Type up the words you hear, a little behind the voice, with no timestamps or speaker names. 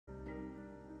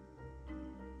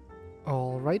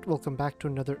Alright, welcome back to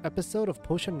another episode of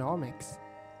Potionomics.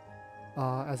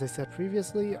 As I said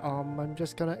previously, I'm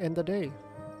just gonna end the day.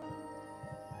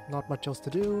 Not much else to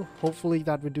do. Hopefully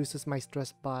that reduces my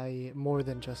stress by more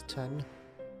than just 10.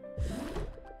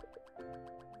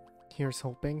 Here's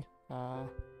hoping. I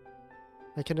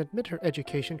can admit her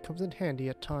education comes in handy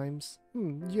at times.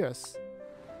 Yes.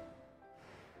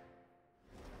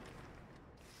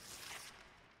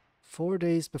 4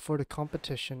 days before the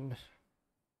competition.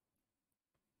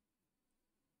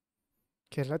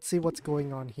 Okay, let's see what's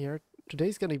going on here.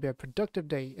 Today's gonna be a productive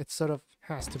day. It sort of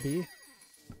has to be.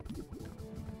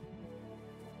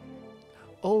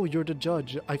 Oh, you're the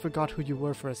judge. I forgot who you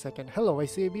were for a second. Hello, I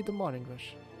see I beat the morning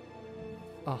rush.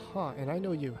 Aha, and I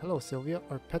know you. Hello, Sylvia.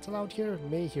 Are pets allowed here?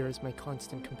 May here is my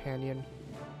constant companion.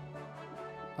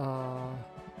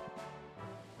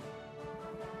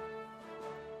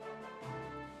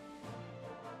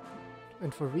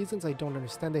 And for reasons I don't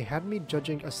understand, they had me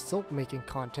judging a soap-making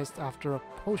contest after a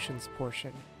potions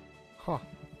portion. Huh.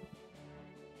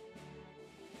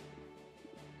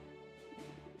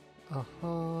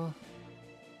 Uh-huh.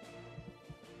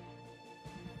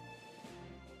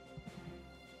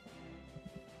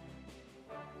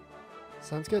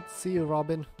 Sounds good. See you,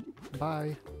 Robin.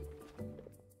 Bye.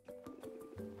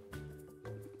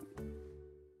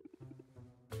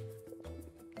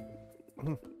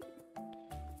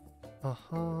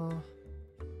 Uh-huh.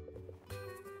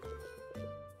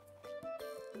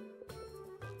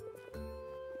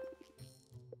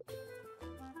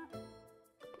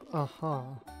 Uh-huh.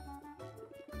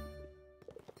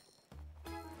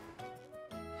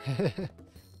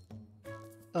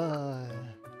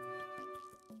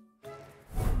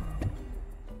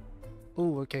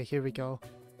 Oh, okay, here we go.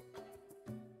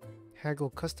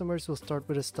 Haggle customers will start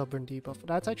with a stubborn debuff.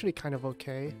 That's actually kind of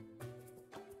okay.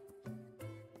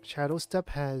 Shadow Step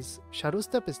is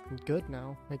good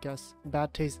now, I guess.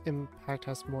 Bad Taste Impact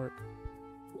has more.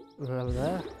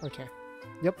 Okay.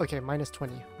 Yep, okay, minus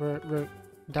 20.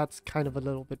 That's kind of a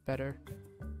little bit better.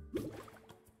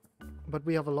 But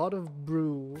we have a lot of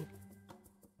brew.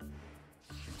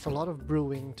 A lot of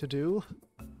brewing to do.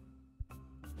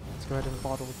 Let's go ahead and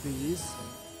bottle these.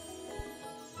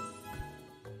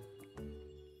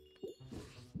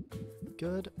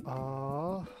 Good.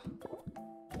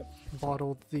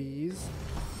 Bottled these.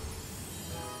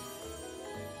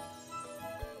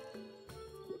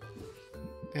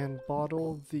 And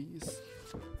bottle these.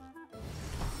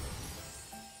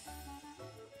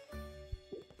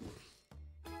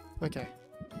 Okay.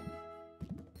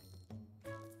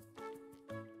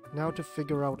 Now to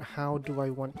figure out how do I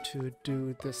want to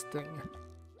do this thing.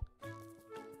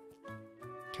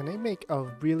 Can I make a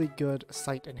really good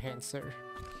sight enhancer?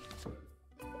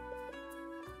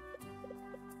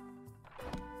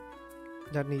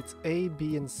 That needs A,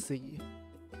 B, and C.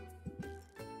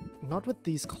 Not with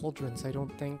these cauldrons, I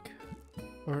don't think.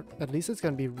 Or at least it's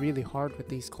gonna be really hard with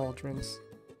these cauldrons.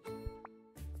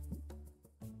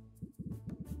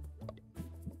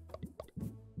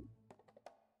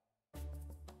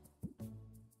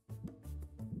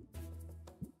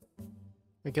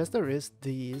 I guess there is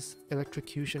these,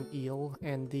 electrocution eel,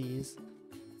 and these.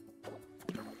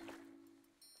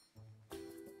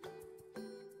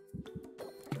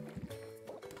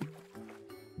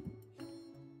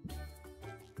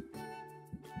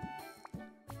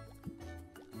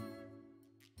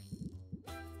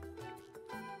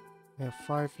 I have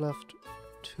 5 left.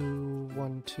 2,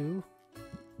 1, 2.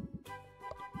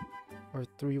 Or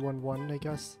 3, 1, 1, I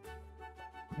guess.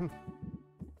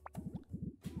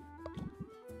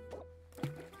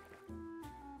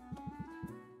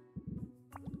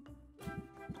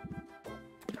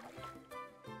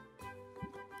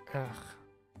 Ugh.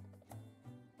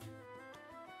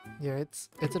 Yeah, it's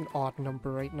an odd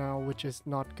number right now, which is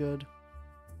not good.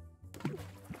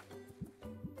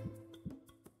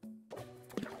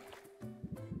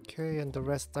 Okay, and the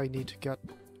rest I need to get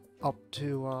up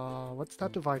to, what's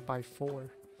that divide by 4?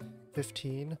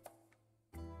 15.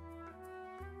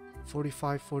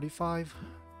 45, 45.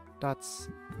 That's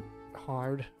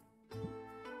hard.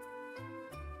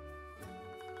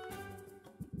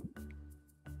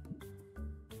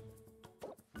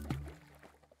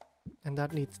 And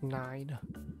that needs 9.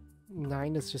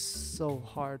 9 is just so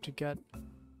hard to get.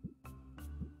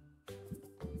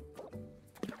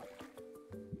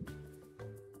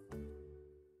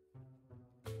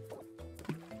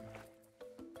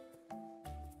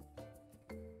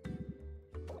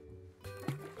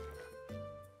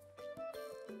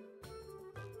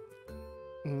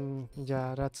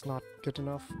 Yeah, that's not good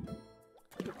enough.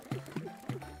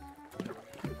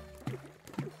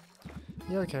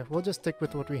 Yeah, okay, we'll just stick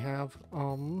with what we have.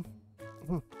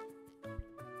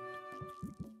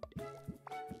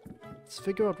 Let's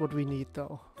figure out what we need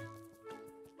though.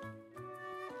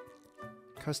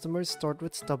 Customers start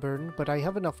with stubborn, but I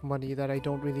have enough money that I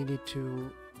don't really need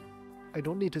to... I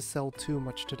don't need to sell too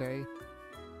much today.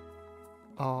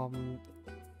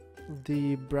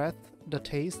 The breath, the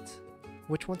taste.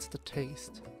 Which one's the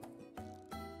taste?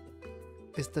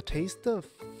 Is the taste the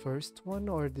first one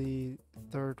or the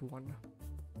third one?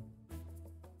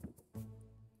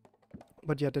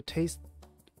 But yeah, the taste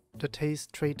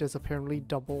trait is apparently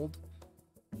doubled.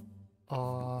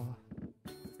 Okay,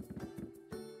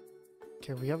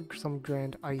 we have some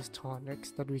grand ice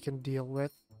tonics that we can deal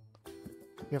with.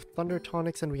 We have thunder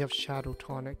tonics and we have shadow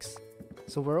tonics.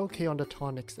 So we're okay on the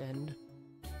tonics end.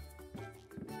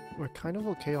 We're kind of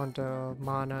okay on the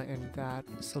mana and that.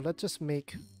 So let's just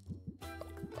make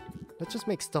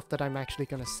stuff that I'm actually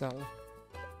gonna sell.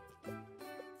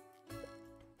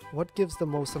 What gives the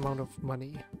most amount of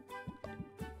money?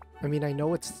 I mean, I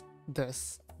know it's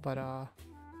this, but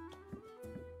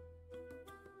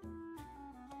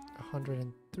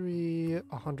 103,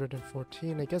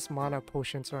 114. I guess mana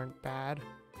potions aren't bad.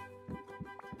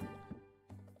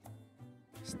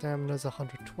 Stamina's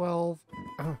 112.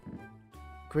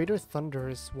 Greater Thunder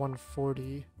is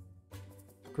 140.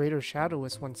 Greater Shadow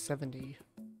is 170.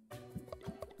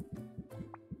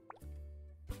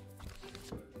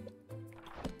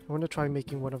 I want to try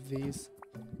making one of these.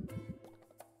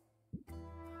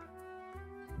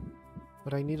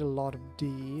 But I need a lot of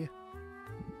D.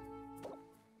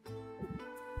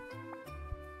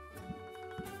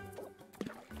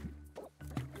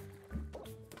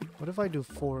 What if I do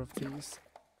 4 of these?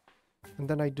 And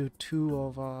then I do 2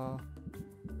 of,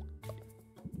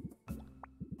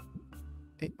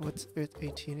 what's it,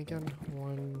 18 again?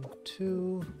 1,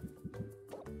 2.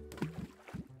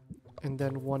 And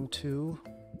then 1, 2.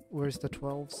 Where's the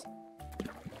 12s?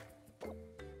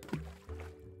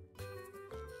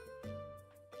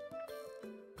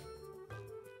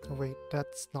 Oh wait,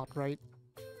 that's not right.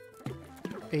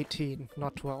 18,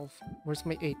 not 12. Where's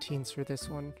my 18s for this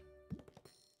one?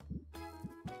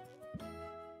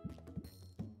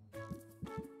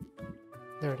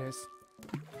 There it is.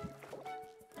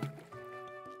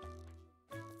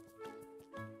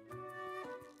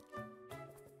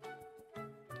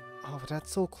 Oh, but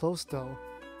that's so close though.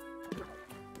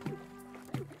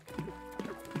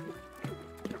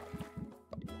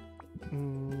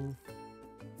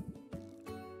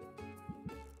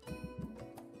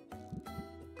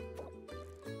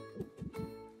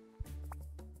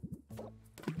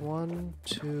 One,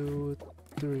 two,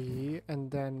 three,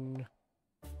 and then...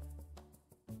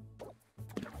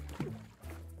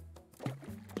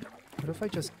 What if I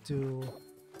just do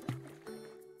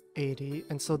 80,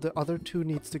 and so the other 2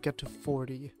 needs to get to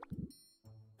 40.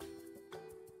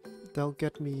 They'll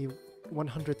get me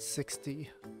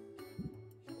 160.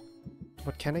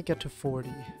 But can I get to 40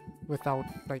 without,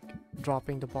 like,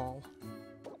 dropping the ball?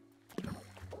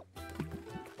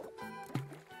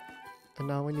 And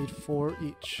now I need 4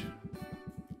 each.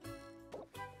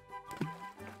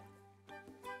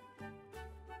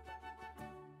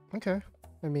 Okay,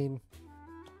 I mean...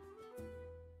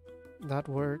 that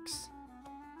works.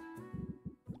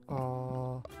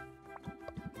 12.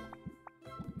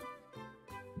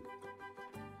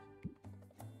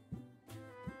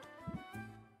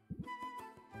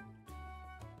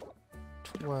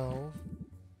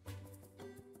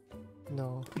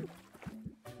 No.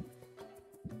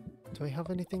 Do I have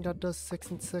anything that does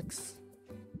 6 and 6?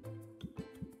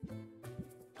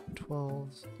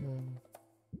 12s.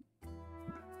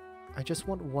 I just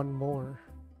want one more.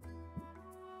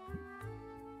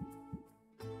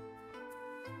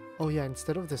 Oh yeah,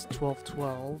 instead of this 12,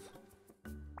 12,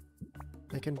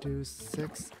 I can do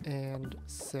 6 and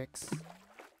 6.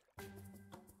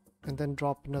 And then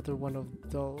drop another one of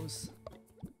those.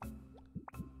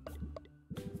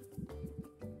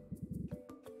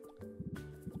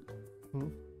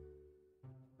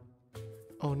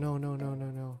 Oh no, no, no, no,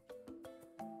 no.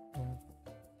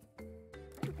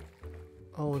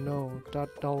 Oh no,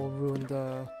 that will ruin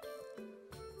the...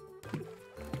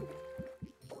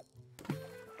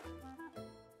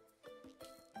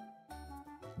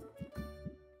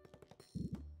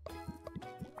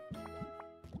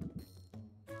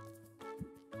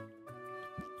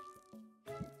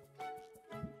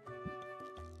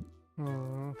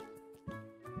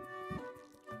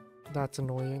 That's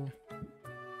annoying.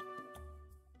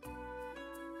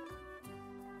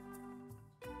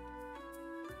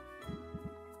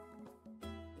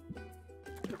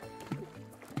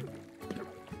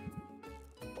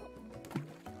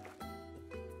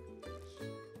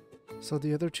 So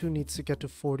the other two needs to get to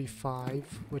 45,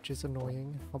 which is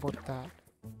annoying. How about that?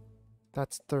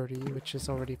 That's 30, which is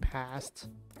already passed.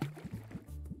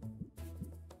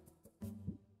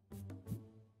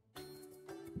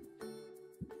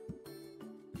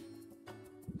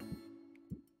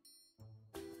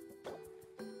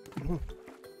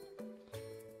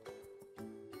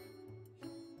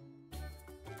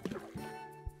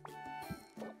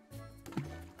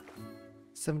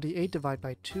 $78 divided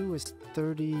by 2 is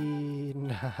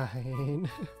 39.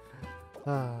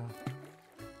 Nah.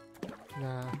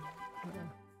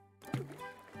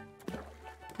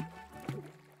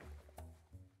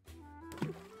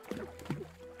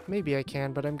 Maybe I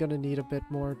can, but I'm gonna need a bit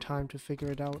more time to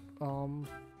figure it out. 1,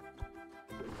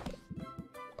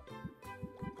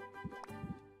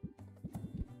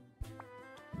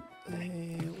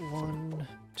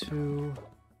 2,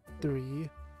 3,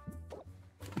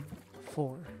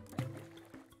 4.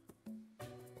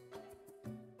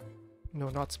 No,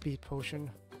 not speed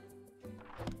potion.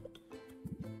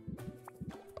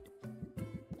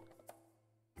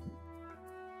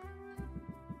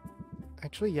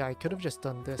 Actually, yeah, I could have just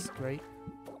done this, right?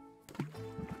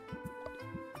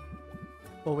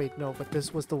 Oh wait, no, but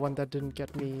this was the one that didn't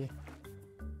get me.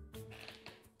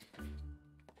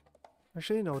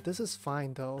 Actually, no, this is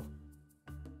fine though.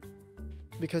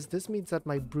 Because this means that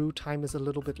my brew time is a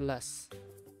little bit less.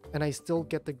 And I still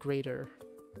get the greater.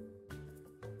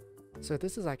 So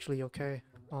this is actually okay.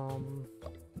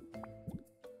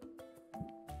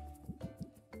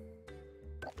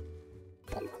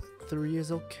 3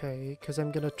 is okay, because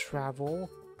I'm gonna travel.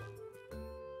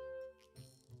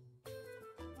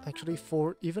 Actually,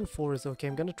 4, even 4 is okay.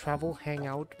 I'm gonna travel, hang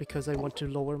out, because I want to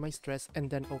lower my stress, and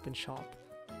then open shop.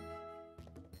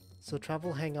 So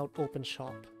travel, hang out, open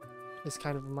shop is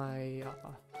kind of my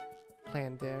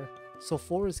plan there. So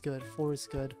 4 is good, 4 is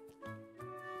good.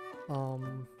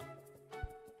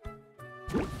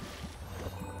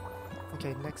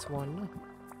 Okay, next one.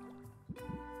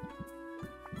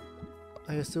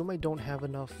 I assume I don't have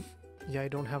enough. Yeah, I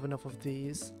don't have enough of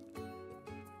these.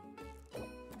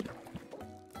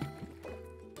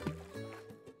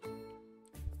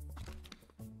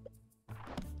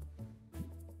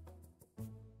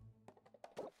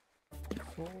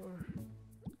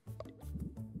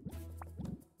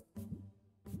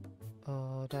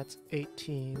 That's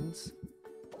 18s.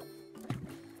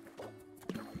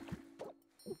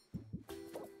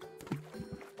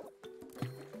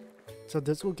 So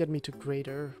this will get me to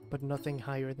greater, but nothing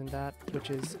higher than that, which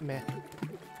is meh.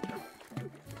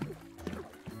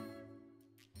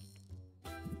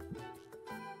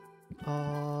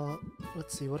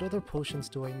 Let's see, what other potions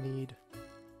do I need?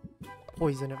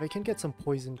 Poison. If I can get some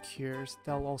poison cures,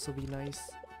 that'll also be nice.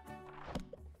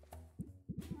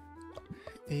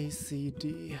 A, C,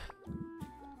 D.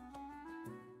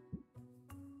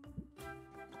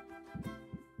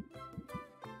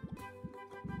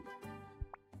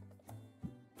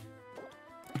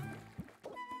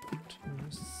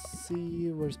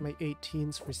 C, where's my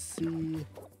 18s for C?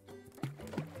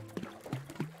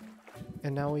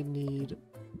 And now we need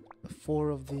 4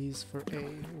 of these for A.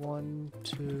 1,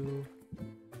 2,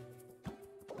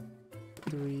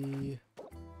 3,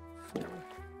 4.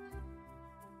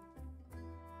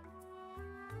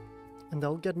 And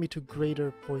that'll get me to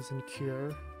greater poison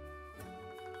cure,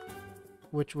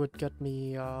 which would get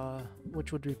me,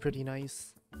 which would be pretty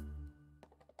nice.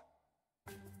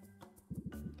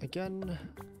 Again,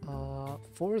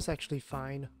 4 is actually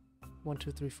fine. 1,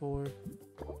 2, 3, 4.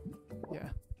 Yeah.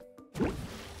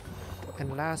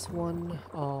 And last one,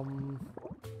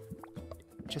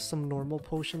 just some normal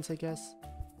potions, I guess.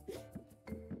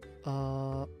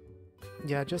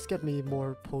 Yeah, just get me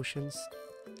more potions.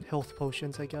 Health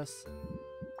potions, I guess.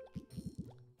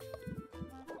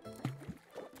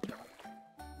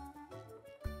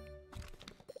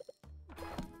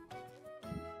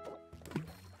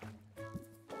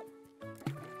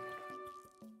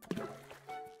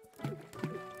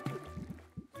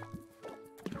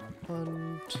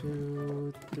 One,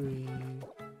 two, three.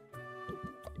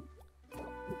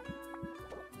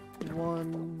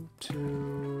 1,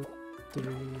 2, 3.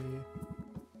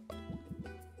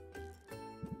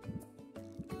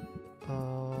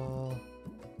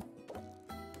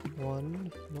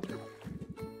 1, no.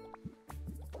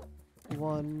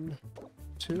 1,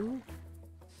 2.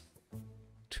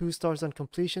 2 stars on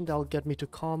completion, that'll get me to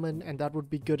common, and that would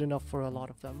be good enough for a lot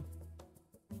of them.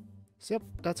 So yep,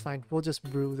 that's fine. We'll just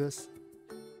brew this.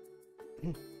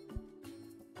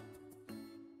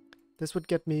 This would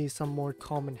get me some more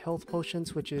common health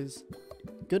potions, which is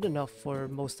good enough for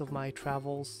most of my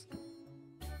travels.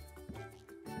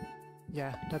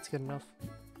 Yeah, that's good enough.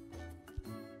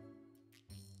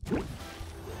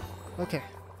 Okay.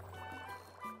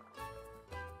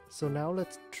 So now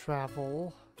let's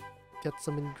travel, get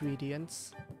some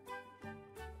ingredients.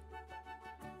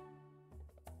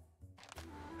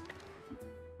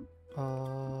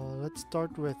 Let's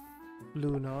start with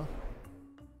Luna.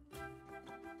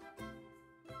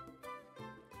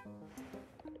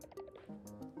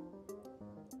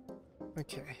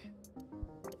 Okay.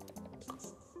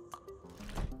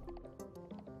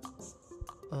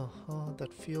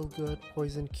 That feel good.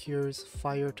 Poison cures,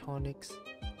 fire tonics.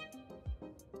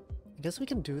 I guess we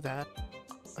can do that.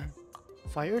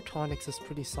 Fire tonics is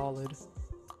pretty solid.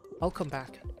 I'll come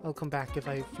back. I'll come back if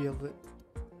I feel it.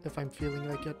 If I'm feeling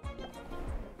like it.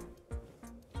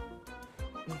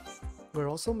 We're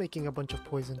also making a bunch of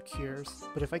poison cures,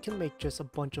 but if I can make just a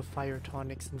bunch of fire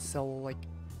tonics and sell like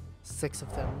 6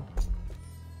 of them.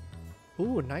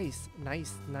 Ooh, nice,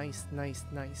 nice, nice, nice,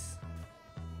 nice.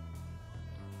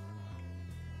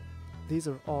 These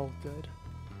are all good.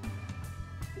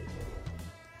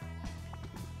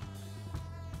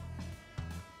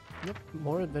 Yep,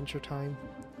 more adventure time.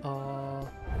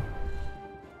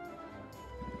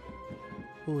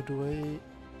 Ooh, do I...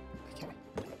 Okay.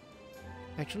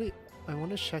 Actually, I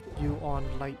want to check you on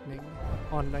lightning.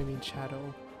 I mean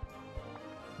shadow.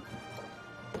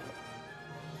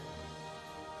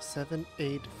 7,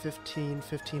 8, 15,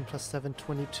 15 plus 7,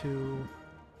 22.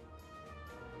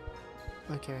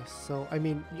 Okay, so, I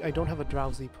mean, I don't have a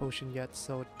drowsy potion yet,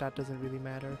 so that doesn't really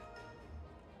matter.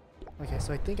 Okay,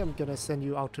 so I think I'm gonna send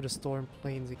you out to the storm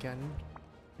plains again.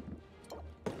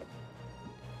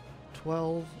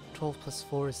 12, 12 plus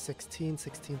 4 is 16,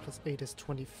 16 plus 8 is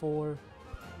 24.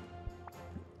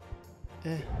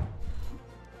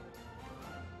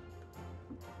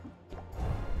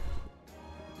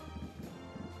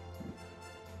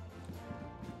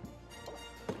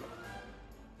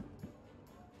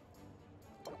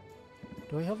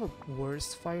 Do I have a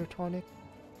worse fire tonic?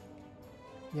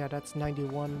 Yeah, that's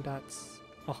 91, that's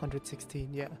 116,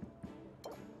 yeah.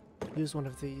 Use one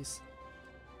of these.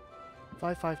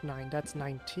 559, that's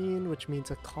 19, which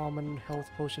means a common health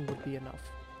potion would be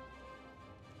enough.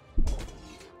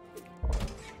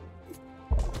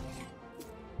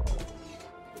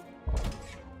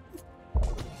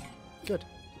 Good.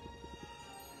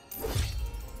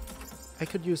 I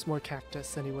could use more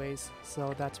cactus anyways,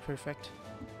 so that's perfect.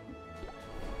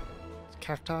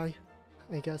 Cacti,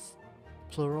 I guess.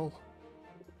 Plural.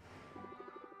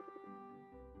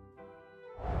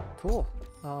 Cool.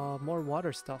 More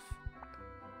water stuff.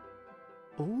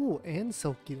 Ooh, and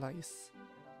silky lice.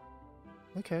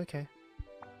 Okay, okay.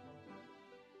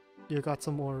 You got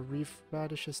some more reef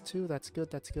radishes too. That's good,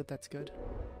 that's good, that's good.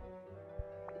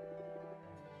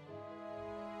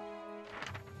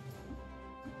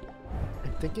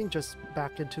 I'm thinking just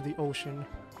back into the ocean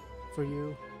for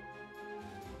you.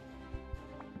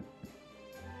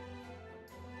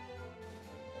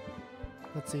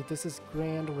 Let's see, this is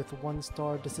grand with 1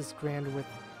 star, this is grand with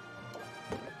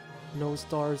no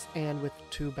stars and with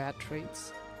 2 bad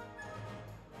traits.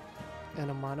 And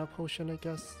a mana potion, I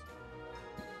guess.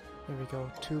 There we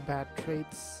go, 2 bad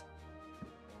traits.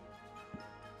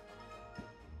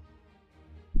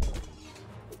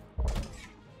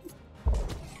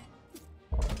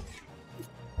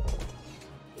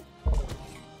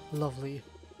 Lovely.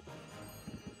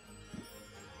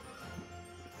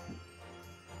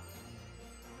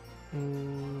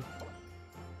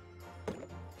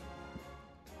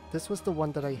 This was the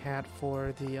one that I had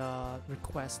for the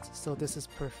request, so this is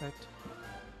perfect.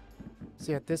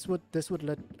 So yeah, this would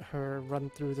let her run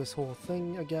through this whole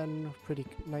thing again pretty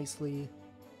nicely.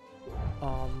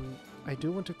 I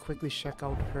do want to quickly check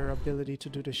out her ability to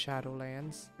do the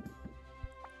Shadowlands.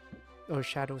 Or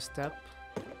Shadow Step,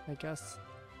 I guess.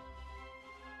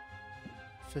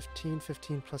 15,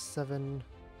 15 plus 7.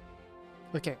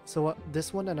 Okay, so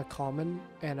this one and a common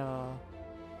and a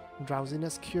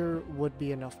drowsiness cure would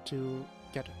be enough to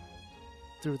get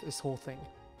through this whole thing.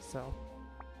 So,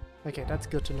 okay, that's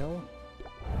good to know.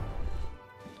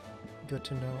 Good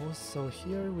to know. So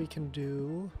here we can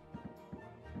do...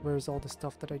 Where's all the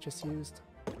stuff that I just used?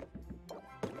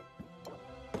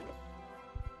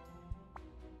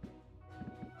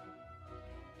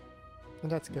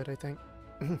 And that's good, I think.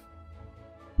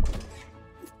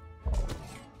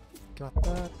 Got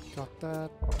that, got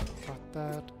that, got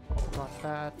that, got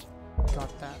that,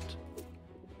 got that.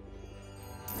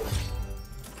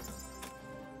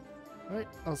 Alright,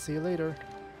 I'll see you later.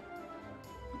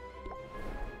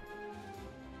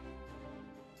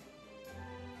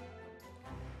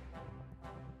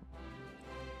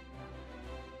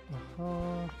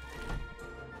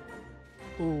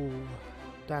 Ooh,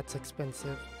 that's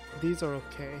expensive. These are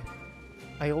okay.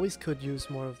 I always could use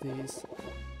more of these.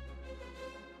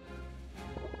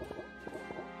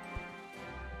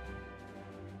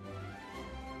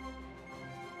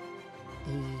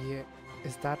 Yeah,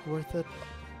 is that worth it?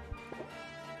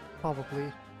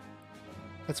 Probably.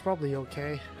 It's probably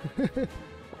okay.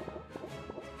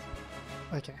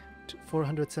 Okay,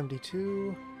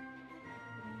 472.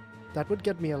 That would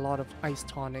get me a lot of ice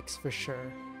tonics for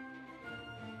sure.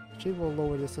 Actually, we'll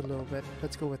lower this a little bit.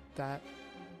 Let's go with that.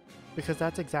 Because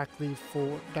that's exactly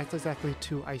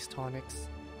 2 ice tonics.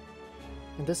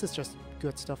 And this is just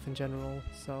good stuff in general,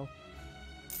 so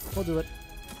we'll do it.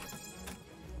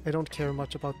 I don't care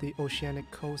much about the oceanic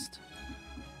coast.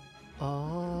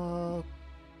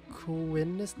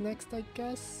 Quinn is next, I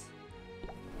guess?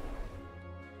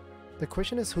 The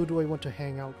question is, who do I want to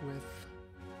hang out with?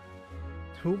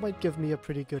 Who might give me a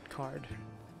pretty good card?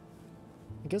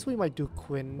 I guess we might do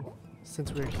Quinn,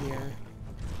 since we're here.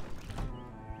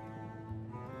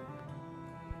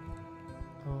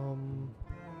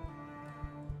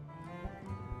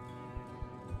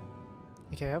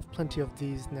 Okay, I have plenty of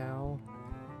these now.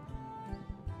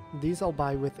 These I'll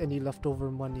buy with any leftover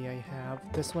money I have.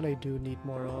 This one I do need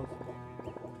more of.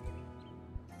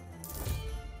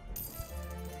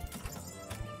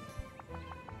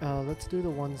 Let's do the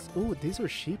ones... Ooh, these are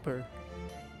cheaper.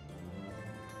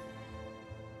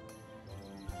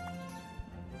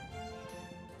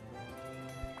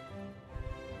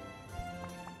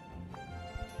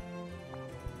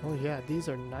 Oh yeah, these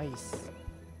are nice.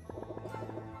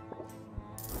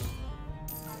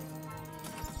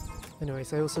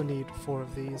 Anyways, I also need 4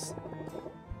 of these.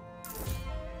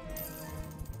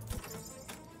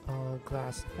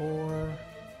 Glass ore.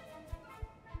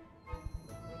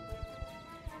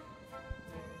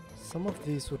 Some of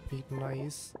these would be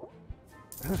nice.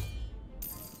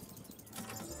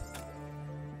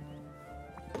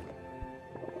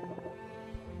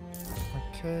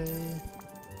 Okay.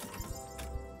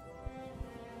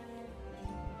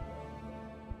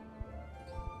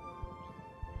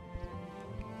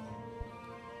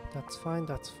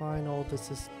 That's fine, all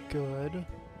this is good.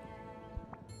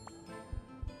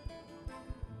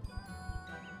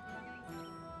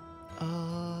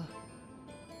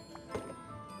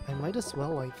 I might as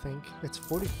well, I think. It's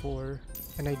 44,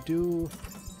 and I do...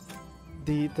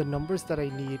 The numbers that I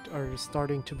need are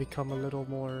starting to become a little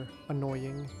more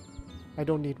annoying. I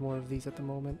don't need more of these at the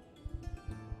moment.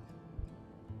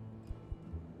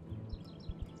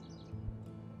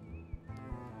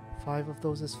 Five of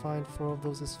those is fine, 4 of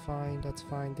those is fine, that's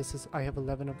fine. This is... I have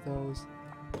 11 of those.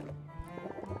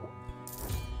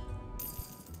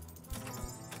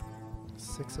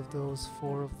 Six of those,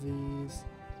 4 of these.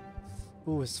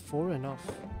 Ooh, is 4 enough?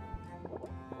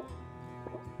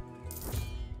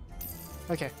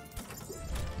 Okay.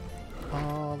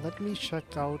 Let me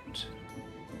check out...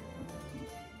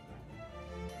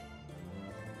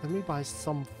 Let me buy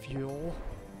some fuel.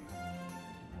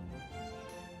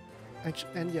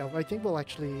 And yeah, I think we'll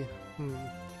actually...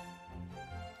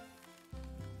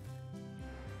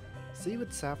 See,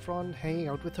 with Saffron, hanging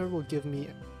out with her will give me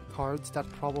cards that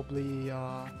probably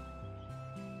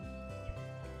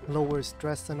lower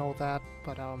stress and all that,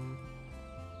 but I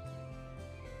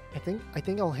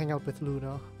think I'll hang out with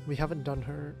Luna. We haven't done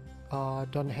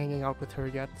hanging out with her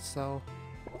yet, so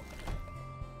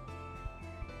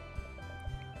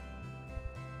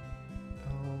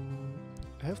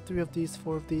I have 3 of these,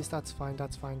 4 of these. That's fine.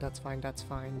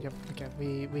 Yep.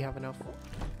 Okay, we have enough.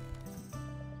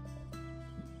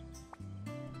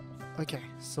 Okay,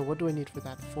 so what do I need for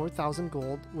that? 4,000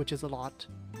 gold, which is a lot.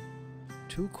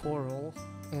 2 coral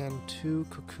and 2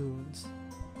 cocoons.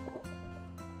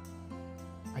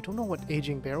 I don't know what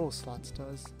aging barrel slots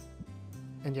does.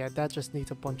 And yeah, that just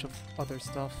needs a bunch of other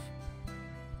stuff.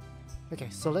 Okay,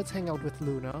 so let's hang out with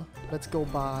Luna. Let's go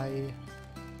buy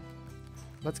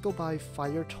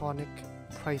Fire Tonic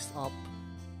price up.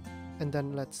 And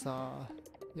then let's hang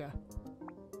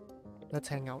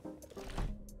out.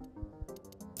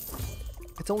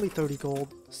 It's only 30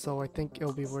 gold, so I think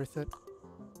it'll be worth it.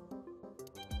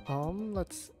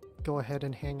 Let's go ahead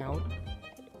and hang out.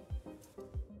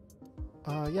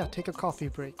 Yeah, take a coffee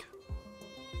break.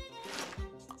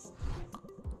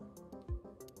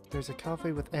 There's a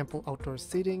cafe with ample outdoor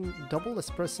seating, double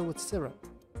espresso with syrup.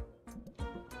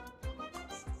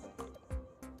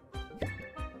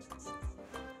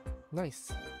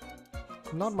 Nice.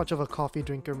 Not much of a coffee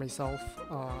drinker myself.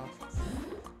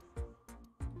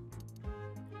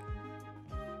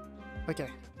 Okay,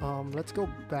 let's go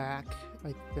back,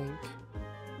 I think.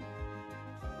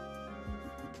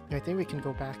 Yeah, I think we can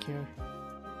go back here.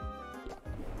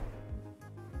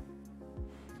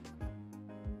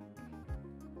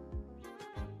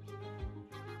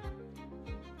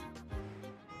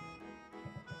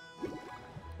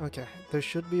 Okay, there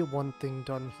should be one thing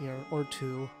done here, or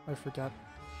two, I forget.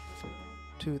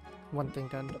 One thing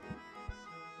done.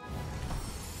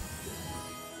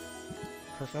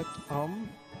 Perfect.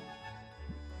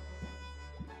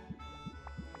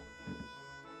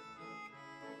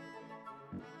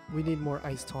 We need more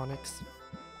ice tonics.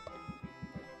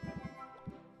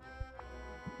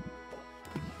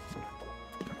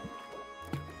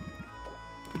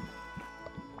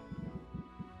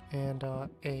 And A,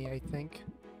 I think.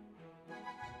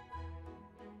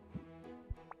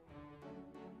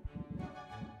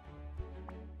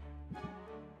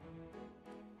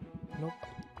 Nope.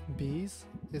 B's?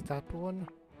 Is that the one?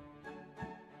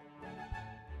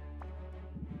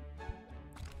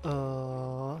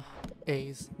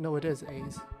 A's. No, it is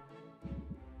A's.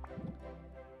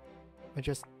 I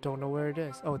just don't know where it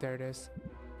is. Oh, there it is.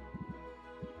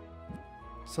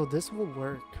 So this will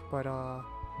work, but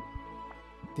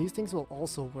these things will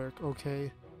also work,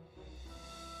 okay.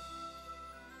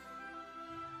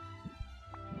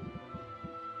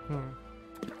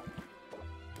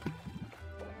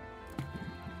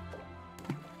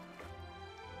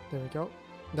 There we go.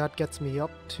 That gets me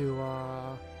up to,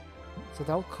 so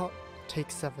that'll take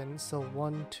 7. So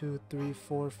 1, 2, 3,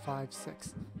 4, 5,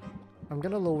 6. I'm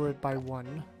gonna lower it by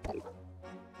 1.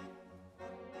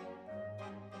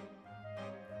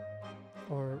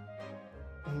 Or,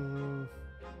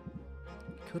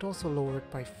 could also lower it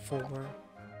by 4.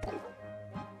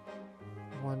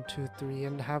 1, 2, 3,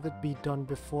 and have it be done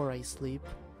before I sleep.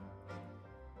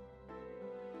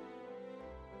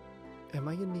 Am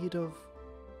I in need of...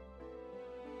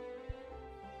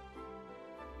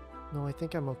 No, I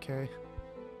think I'm okay.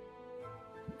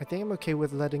 I think I'm okay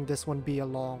with letting this one be a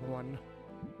long one.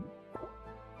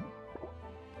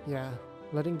 Yeah,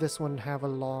 letting this one have a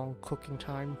long cooking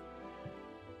time.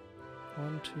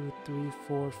 1, 2, 3,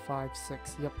 4, 5,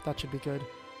 6. Yep, that should be good.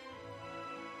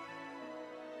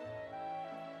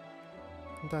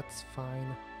 That's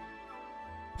fine.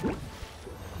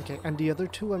 Okay, and the other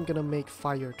two I'm gonna make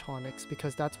fire tonics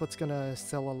because that's what's gonna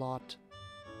sell a lot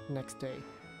next day.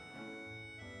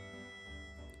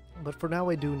 But for now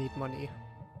I do need money.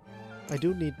 I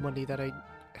do need money that I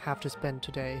have to spend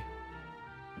today.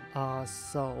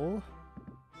 So...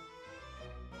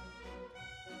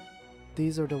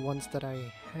 these are the ones that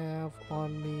I have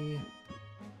on me.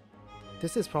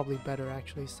 This is probably better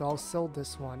actually, so I'll sell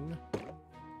this one.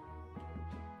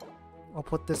 I'll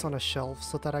put this on a shelf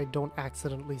so that I don't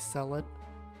accidentally sell it.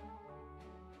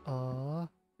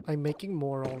 I'm making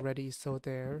more already, so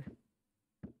there.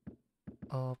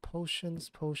 Potions,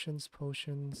 potions,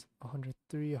 potions.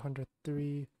 103,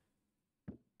 103.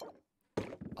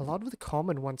 A lot of the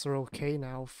common ones are okay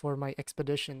now for my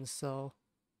expeditions, so...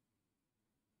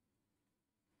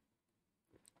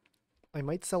 I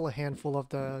might sell a handful of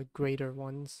the greater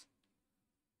ones.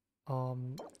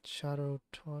 Shadow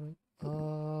tonic.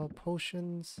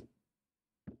 Potions.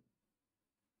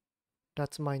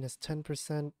 That's minus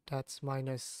 10%. That's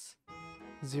minus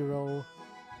 0.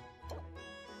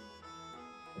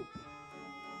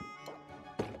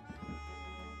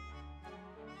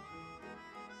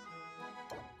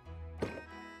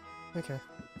 Okay,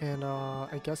 and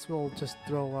I guess we'll just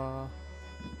throw a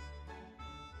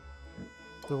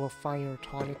fire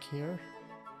tonic here.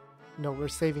 No, we're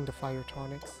saving the fire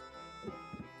tonics.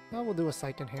 Now we'll do a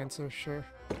sight enhancer, sure.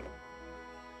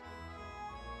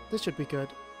 This should be good.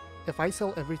 If I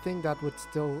sell everything, that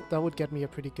would get me a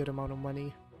pretty good amount of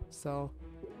money. So,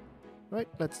 right,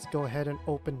 let's go ahead and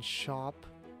open shop.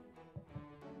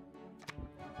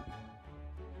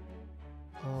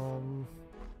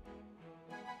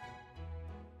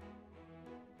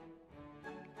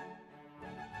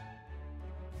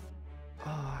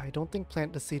 I don't think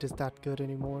plant the seed is that good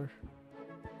anymore.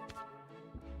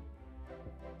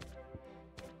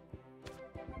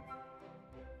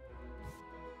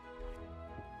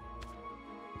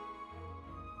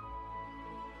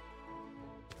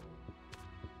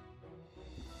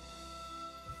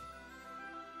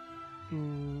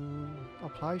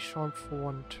 Apply charm for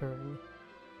 1 turn.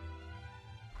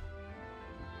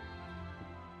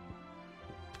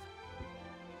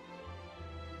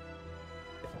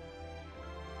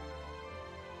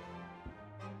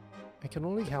 I can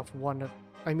only have one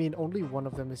I mean, only one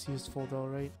of them is useful though,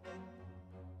 right?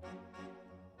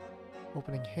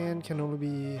 Opening hand can only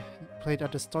be played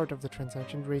at the start of the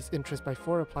transaction. Raise interest by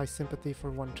 4, apply sympathy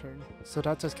for 1 turn. So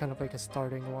that's just kind of like a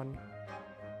starting one.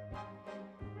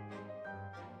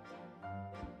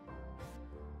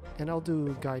 And I'll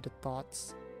do guided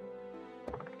thoughts.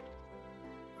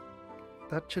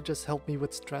 That should just help me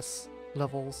with stress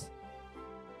levels.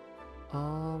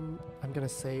 I'm gonna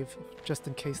save, just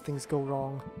in case things go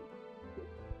wrong.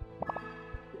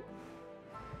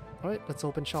 Alright, let's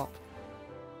open shop.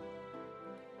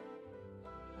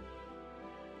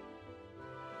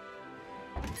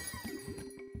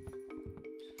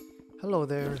 Hello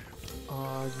there.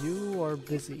 You are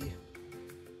busy.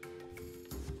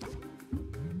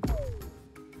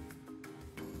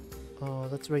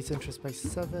 Let's raise interest by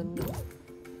 7.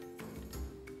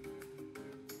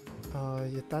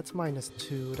 Yeah, that's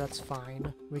 -2, that's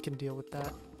fine. We can deal with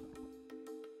that.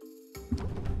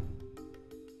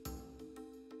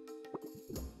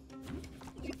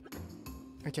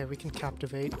 Okay, we can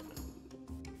captivate.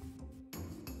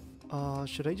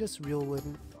 Should I just reel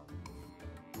in?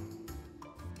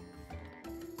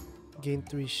 Gain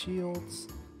 3 shields.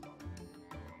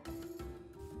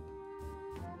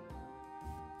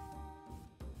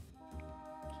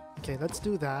 Okay, let's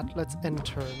do that. Let's end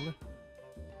turn.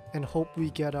 And hope we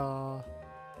get a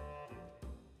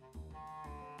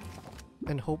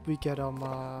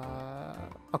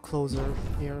closer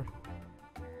here.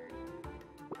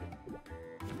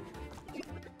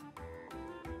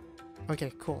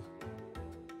 Okay, cool.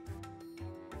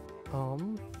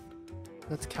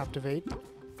 Let's captivate.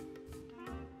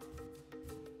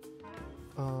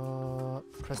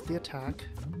 Press the attack.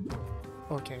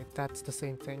 Okay, that's the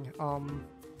same thing.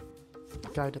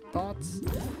 Guided thoughts.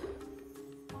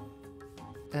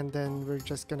 And then we're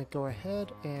just gonna go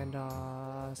ahead and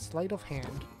sleight of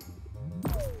hand.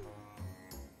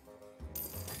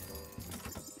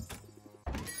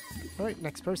 Alright,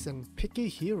 next person. Pick a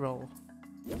hero.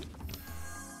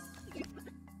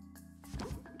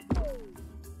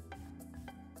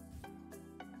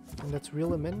 And let's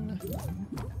reel him in.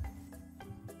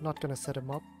 Not gonna set him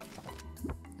up.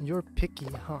 You're picky,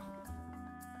 huh?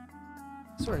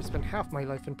 Sorry, I spent half my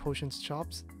life in potions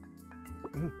shops.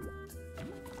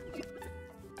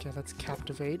 Okay, let's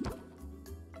captivate.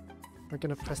 We're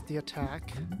gonna press the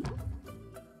attack.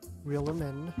 Reel him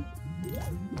in.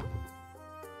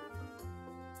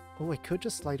 Oh, I could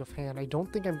just sleight of hand. I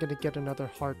don't think I'm gonna get another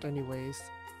heart anyways.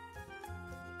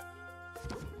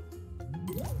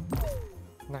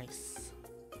 Nice.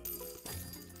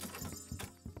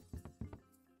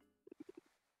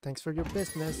 Thanks for your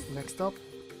business. Next up.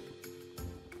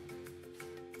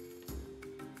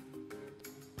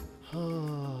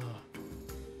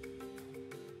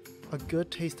 A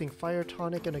good tasting fire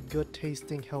tonic and a good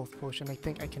tasting health potion. I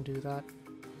think I can do that.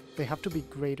 They have to be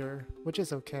greater, which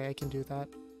is okay. I can do that.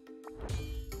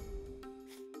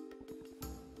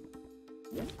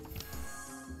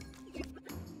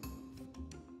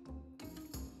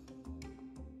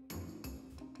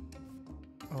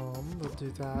 We'll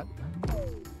do that.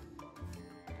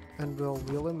 And we'll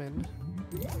reel him in.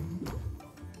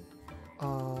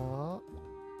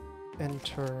 And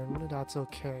turn, that's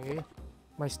okay.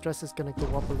 My stress is gonna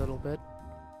go up a little bit.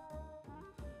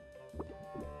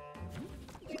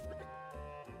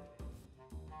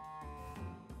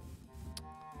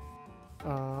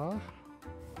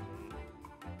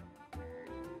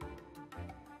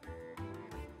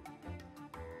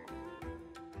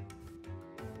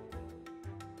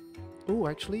 Oh,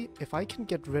 actually, if I can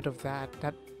get rid of that,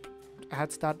 that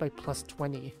adds that by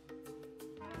 +20.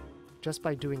 Just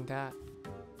by doing that.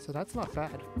 So that's not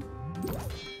bad.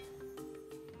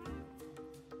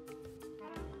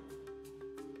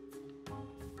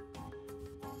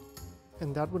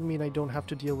 And that would mean I don't have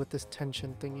to deal with this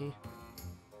tension thingy.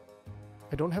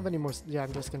 I don't have any more... Yeah,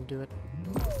 I'm just gonna do it.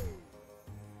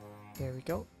 There we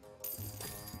go.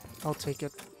 I'll take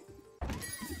it.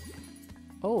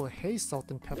 Oh, hey, salt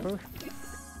and pepper.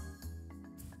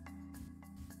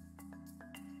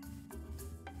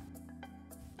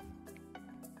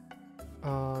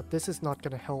 This is not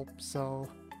gonna help, so...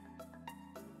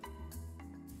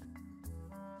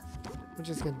 We're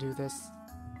just gonna do this.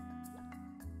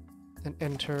 An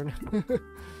end turn.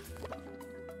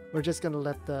 We're just gonna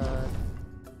let the...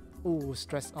 Ooh,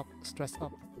 stress up, stress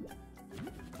up.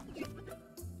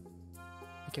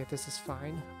 Okay, this is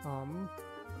fine.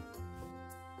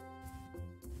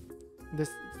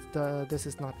 This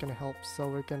is not gonna help, so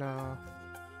we're gonna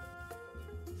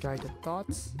guided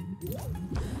thoughts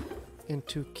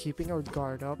into keeping our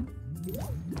guard up,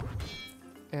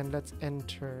 and let's end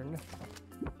turn.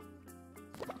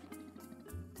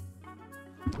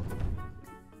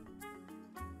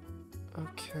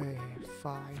 Okay,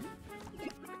 5.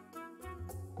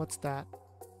 What's that?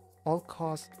 All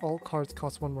cards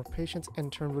cost 1 more patience.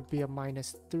 End turn would be a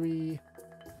 -3.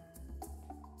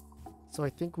 So I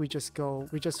think we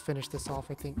just finish this off,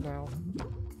 I think, now.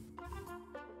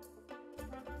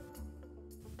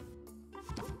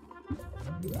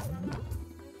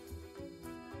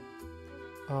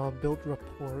 Build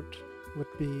report would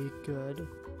be good.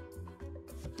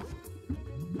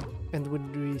 And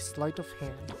would be sleight of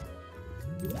hand.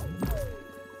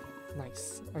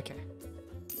 Nice. Okay.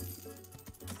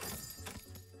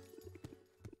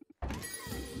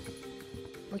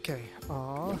 Okay.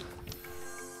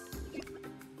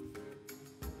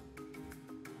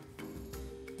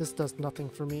 This does nothing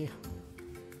for me.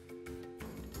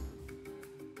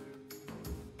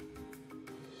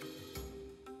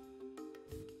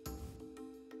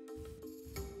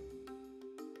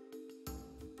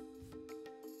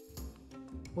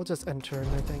 We'll just end turn,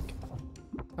 I think.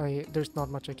 There's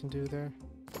not much I can do there.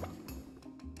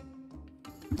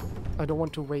 I don't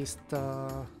want to waste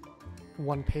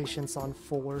one patience on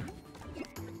 4.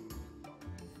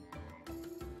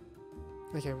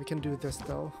 Okay, we can do this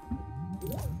though.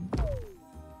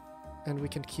 And we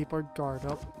can keep our guard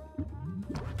up.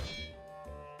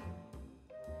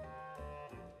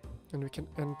 And we can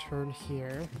end turn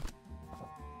here.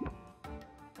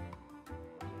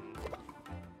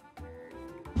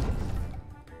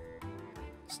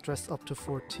 Stress up to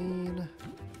 14.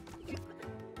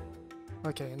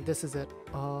 Okay, and this is it.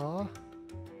 I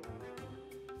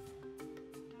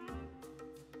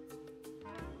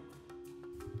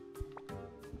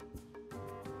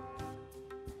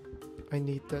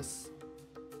need this.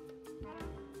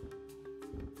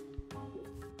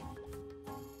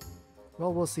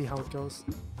 Well, we'll see how it goes.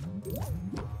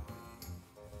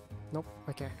 Nope,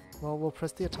 okay. Well, we'll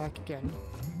press the attack again.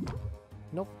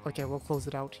 Nope, okay, we'll close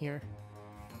it out here.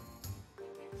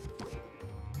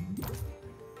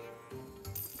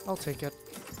 I'll take it.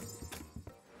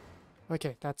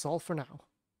 Okay, that's all for now.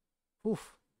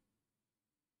 Oof.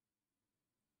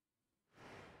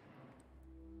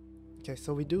 Okay,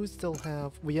 so we do still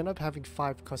have... We end up having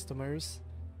 5 customers,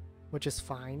 which is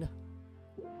fine.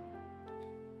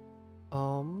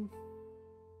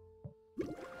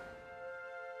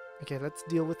 Okay, let's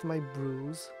deal with my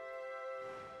brews.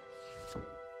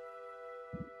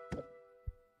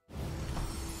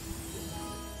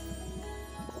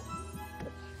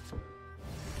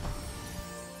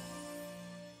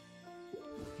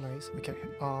 Nice. Okay,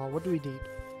 what do we need?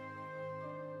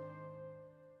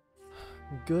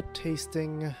 Good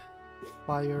tasting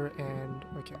fire and...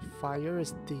 Okay, fire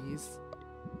is these.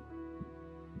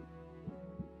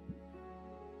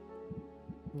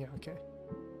 Yeah, okay.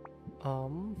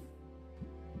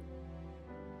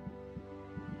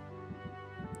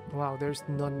 Wow, there's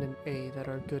none in A that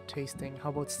are good tasting. How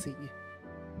about C?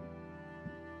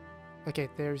 Okay,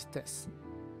 there's this.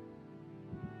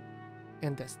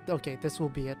 And this. Okay, this will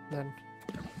be it then.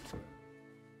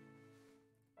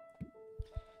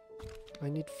 I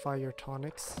need fire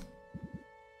tonics.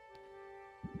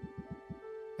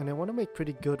 And I want to make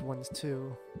pretty good ones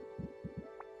too.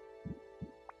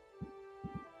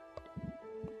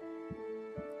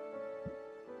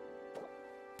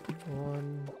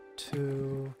 One,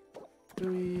 2,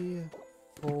 3,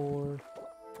 4,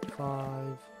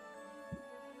 5,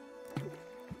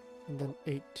 and then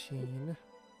 18.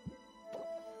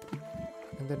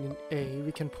 And then in A,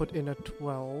 we can put in a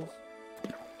 12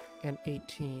 and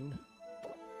 18.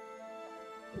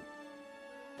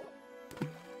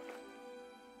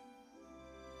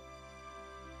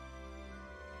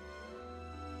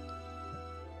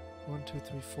 One, 2,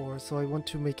 3, 4. So I want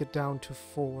to make it down to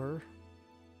 4.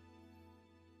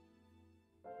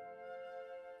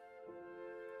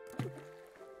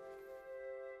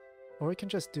 Or I can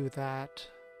just do that.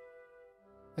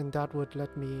 And that would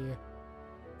let me...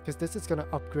 Because this is going to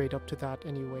upgrade up to that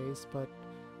anyways, but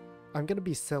I'm going to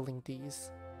be selling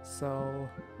these. So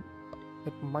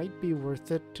it might be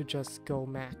worth it to just go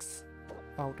max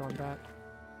out on that.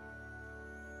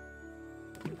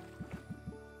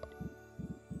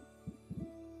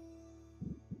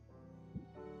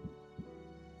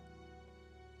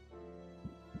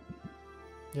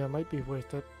 Yeah, it might be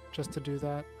worth it just to do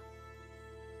that.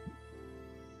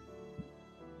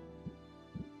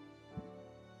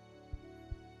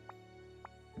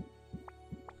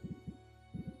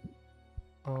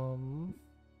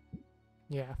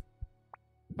 Yeah.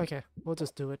 Okay, we'll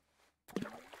just do it.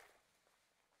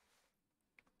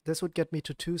 This would get me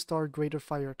to 2-star greater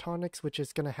fire tonics, which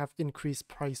is gonna have increased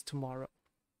price tomorrow.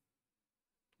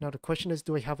 Now the question is,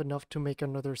 do I have enough to make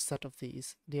another set of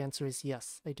these? The answer is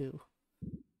yes, I do.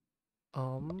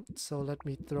 So let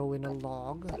me throw in a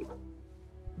log.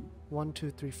 1, 2,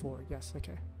 3, 4. Yes,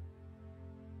 okay.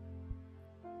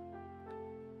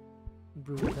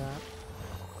 Brew that.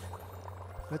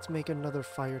 Let's make another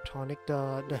fire tonic.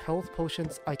 The health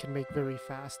potions I can make very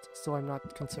fast, so I'm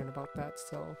not concerned about that.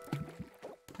 So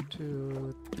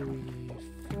 2, 3,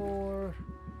 4.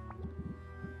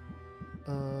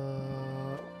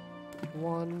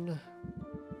 One.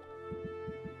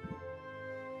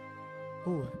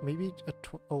 Oh, maybe a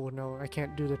oh no, I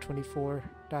can't do the 24.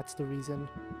 That's the reason.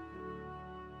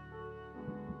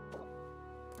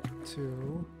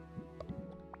 2.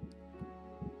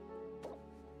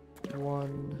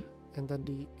 1, and then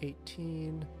the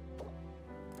 18.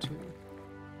 2.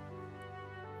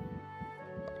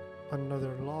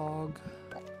 Another log.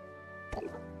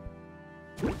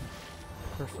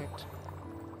 Perfect.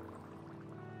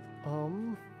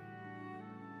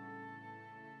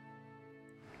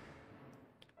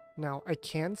 Now I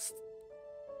can't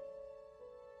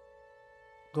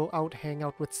go out, hang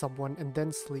out with someone, and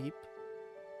then sleep.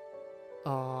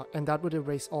 And that would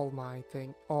erase all my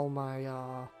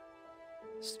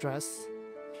stress.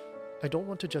 I don't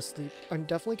want to just sleep. I'm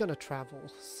definitely gonna travel,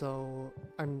 so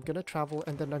I'm gonna travel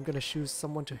and then I'm gonna choose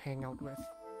someone to hang out with.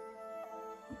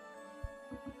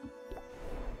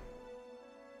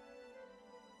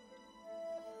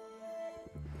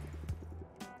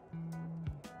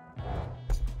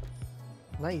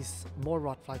 Nice. More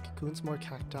rotfly cocoons, more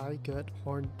cacti, good.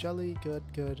 Horned jelly, good,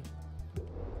 good.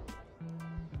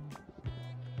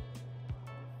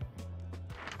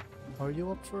 Are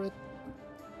you up for it?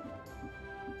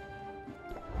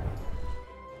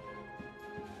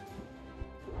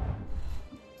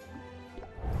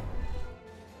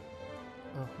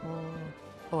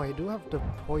 Oh, I do have the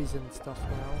poison stuff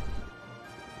now.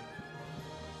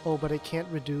 Oh, but I can't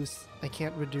reduce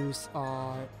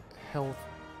health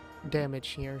damage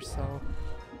here, so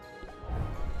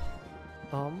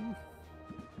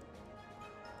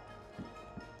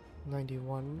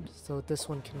 91, so this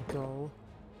one can go,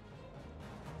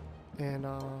 and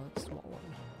small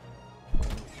one.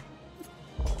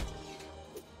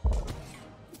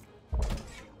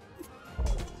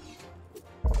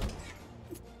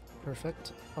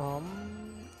 Perfect.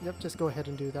 Yep, just go ahead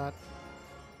and do that.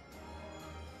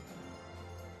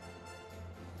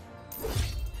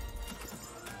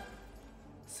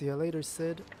 See you later,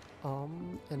 Sid.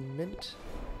 And mint.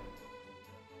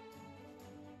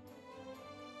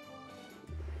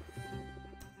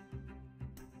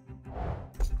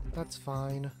 That's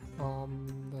fine.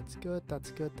 That's good,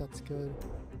 that's good, that's good.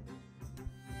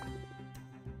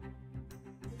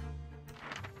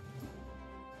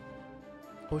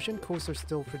 Ocean coasts are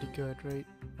still pretty good, right?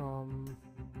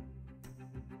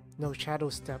 No, Shadow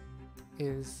Step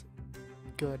is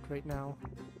good right now.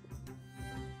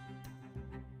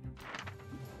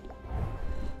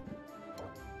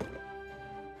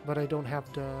 But I don't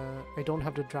have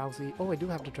the drowsy. Oh, I do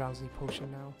have the drowsy potion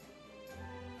now.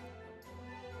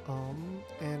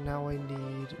 And now you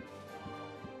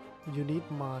need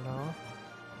mana.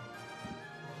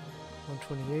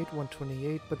 128,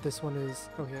 128, but this one is,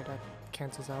 okay, that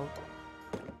cancels out.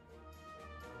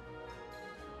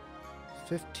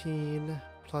 15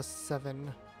 plus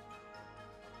 7.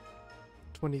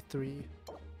 23.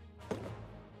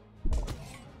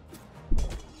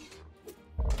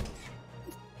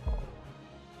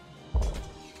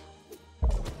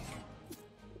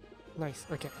 Nice,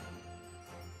 okay.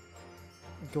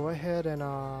 Go ahead and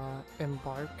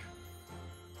embark.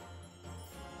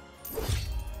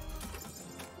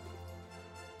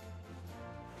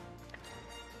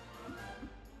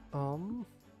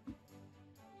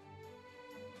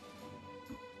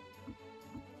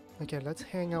 Okay, let's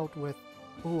hang out with...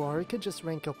 Oh, or I could just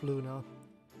rank up Luna.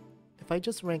 If I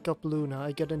just rank up Luna,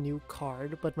 I get a new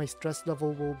card, but my stress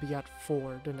level will be at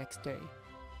 4 the next day.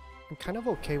 I'm kind of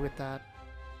okay with that.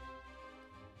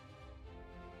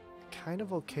 Kind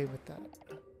of okay with that.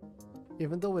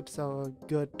 Even though it's a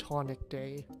good tonic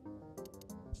day.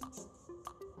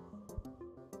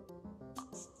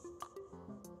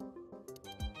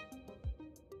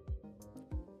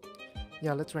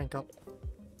 Yeah, let's rank up.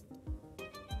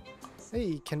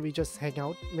 Hey, can we just hang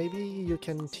out? Maybe you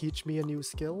can teach me a new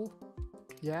skill?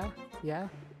 Yeah? Yeah?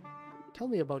 Tell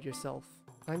me about yourself.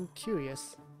 I'm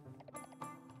curious.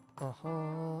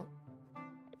 Uh-huh.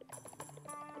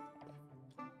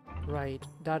 Right,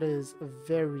 that is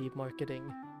very marketing.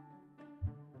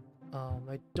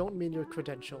 I don't mean your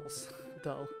credentials,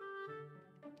 though.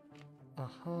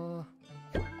 Uh-huh.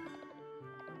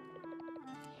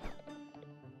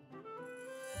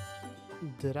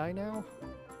 Did I now?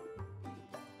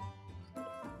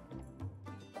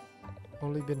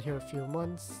 Only been here a few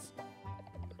months.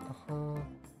 Uh-huh.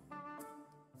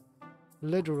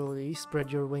 Literally,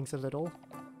 spread your wings a little.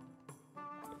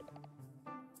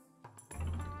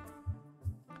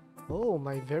 Oh,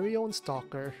 my very own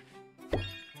stalker.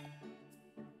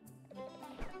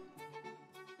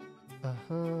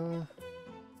 Uh-huh.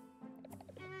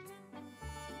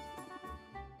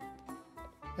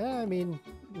 Yeah, I mean,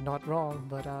 not wrong,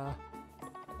 but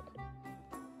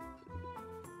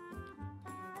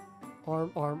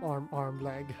arm,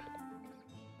 leg.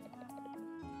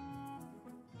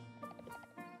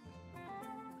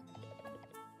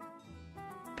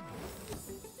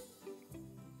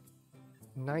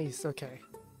 Nice, okay.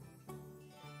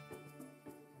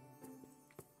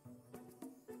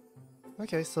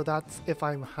 Okay, so that's if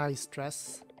I'm high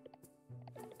stress.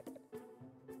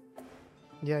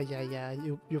 Yeah.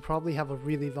 You probably have a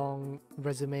really long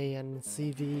resume and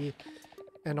CV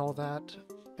and all that.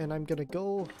 And I'm gonna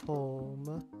go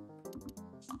home.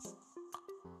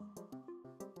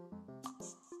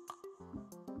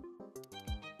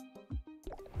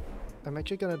 I'm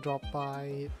actually gonna drop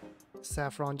by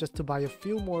Saffron just to buy a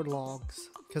few more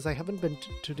logs, because I haven't been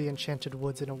to the Enchanted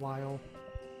Woods in a while.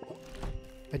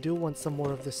 I do want some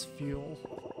more of this fuel.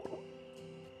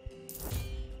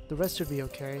 The rest should be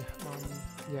okay.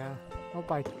 Yeah, I'll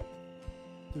buy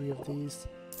 3 of these,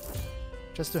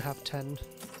 just to have 10.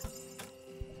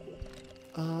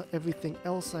 Everything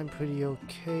else I'm pretty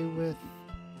okay with.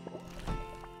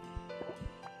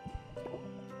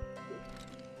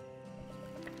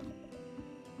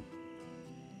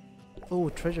 Oh,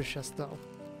 treasure chest though.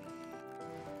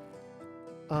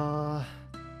 I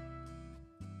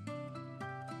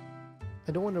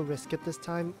don't want to risk it this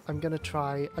time. I'm gonna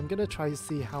try to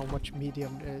see how much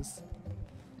medium is.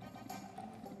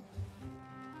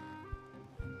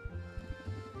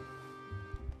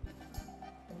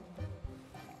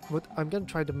 I'm gonna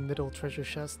try the middle treasure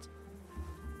chest.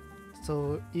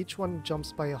 So each one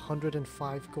jumps by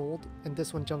 105 gold, and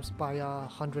this one jumps by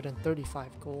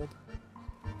 135 gold.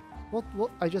 Well,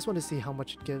 I just want to see how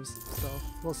much it gives, so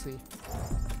we'll see.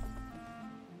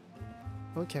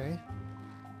 Okay.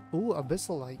 Ooh,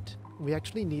 Abyssalite. We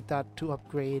actually need that to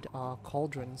upgrade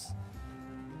cauldrons.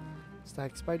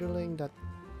 Static Spiderling,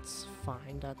 that's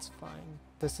fine.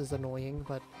 This is annoying,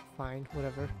 but fine,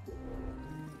 whatever.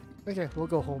 Okay, we'll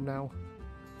go home now.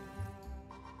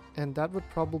 And that would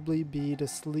probably be the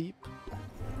sleep.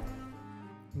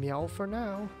 Meow for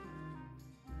now.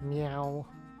 Meow.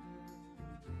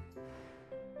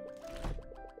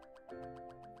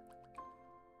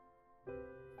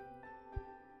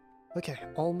 Okay,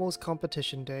 almost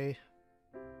competition day.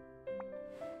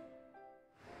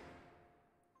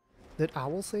 Did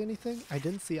Owl say anything? I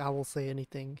didn't see Owl say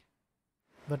anything.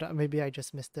 But maybe I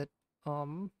just missed it.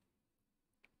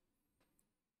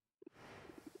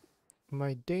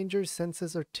 My danger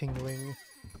senses are tingling.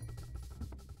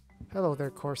 Hello there,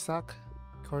 Corsac.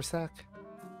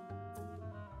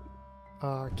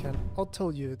 I'll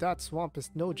tell you, that swamp is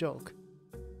no joke.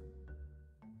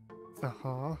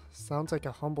 Uh-huh, sounds like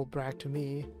a humble brag to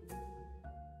me.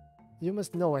 You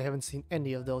must know I haven't seen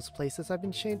any of those places. I've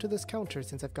been chained to this counter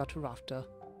since I've got to Rafta.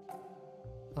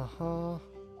 Uh-huh.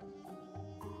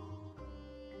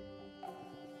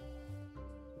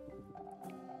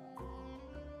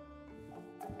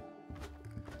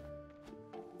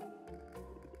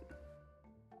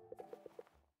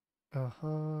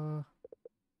 Uh-huh.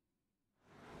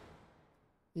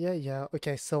 Yeah.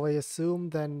 Okay, so I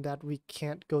assume then that we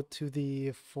can't go to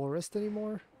the forest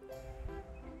anymore?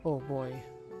 Oh boy.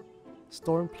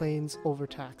 Storm Plains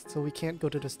overtaxed, so we can't go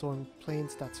to the Storm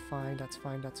Plains. That's fine, that's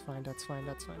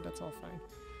all fine.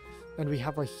 And we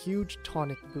have a huge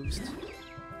tonic boost.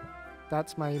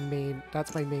 That's my main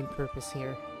purpose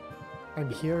here.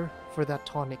 I'm here for that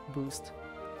tonic boost.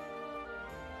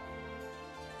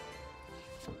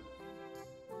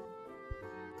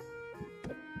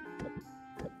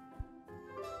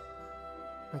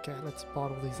 Okay, let's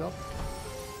bottle these up.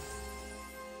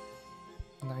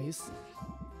 Nice.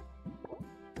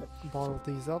 Bottle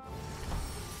these up.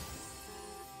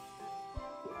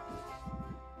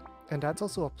 And that's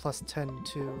also a plus 10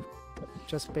 too,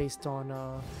 just based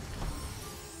on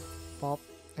Pop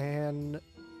and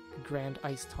Grand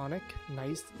Ice Tonic.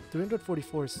 Nice.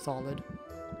 344 is solid.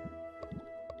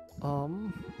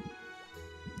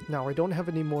 Now I don't have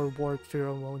any more Warg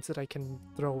Pheromones that I can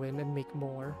throw in and make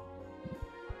more.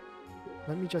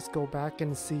 Let me just go back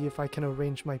and see if I can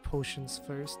arrange my potions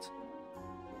first.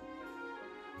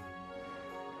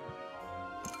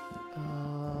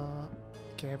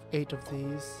 Okay, I have 8 of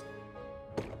these.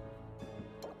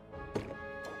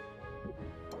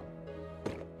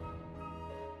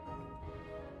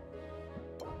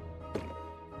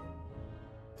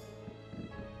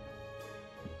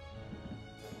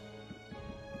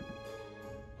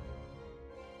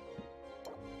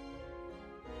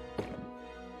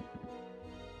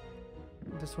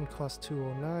 This one costs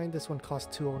 209, this one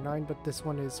costs 209, but this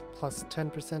one is plus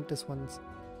 10%, this one's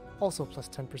also plus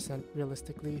 10%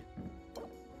 realistically.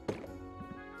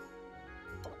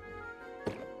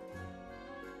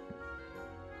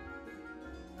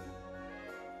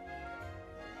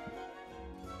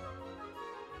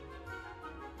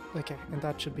 Okay, and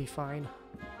that should be fine.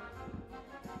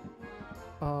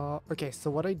 Okay, so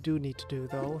what I do need to do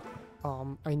though,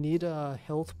 I need a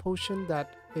health potion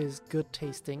that is good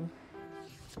tasting.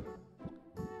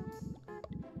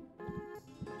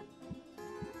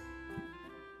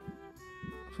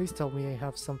 Please tell me I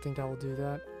have something that will do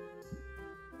that.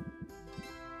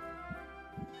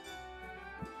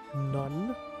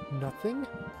 None? Nothing?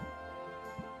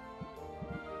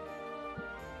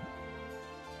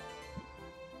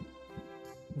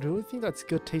 The only thing that's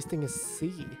good tasting is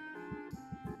C.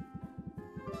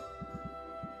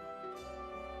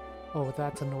 Oh,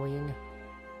 that's annoying.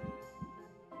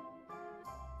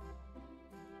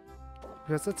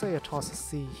 Because let's say I toss a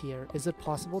C here. Is it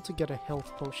possible to get a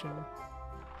health potion?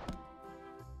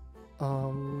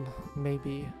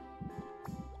 Maybe.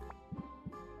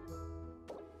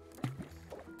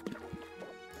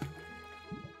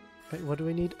 Wait, what do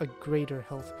we need? A greater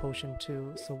health potion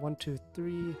too. So 1, 2,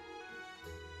 3.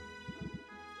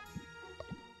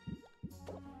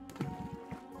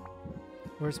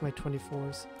 Where's my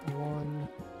 24s? 1,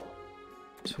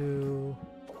 2,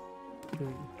 3.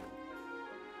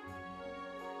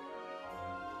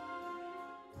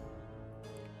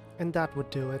 And that would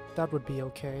do it. That would be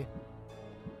okay.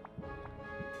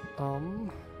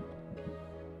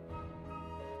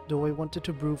 Do I want it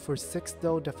to brew for 6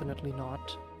 though? Definitely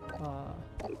not.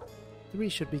 3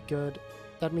 should be good.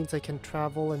 That means I can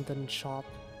travel and then shop.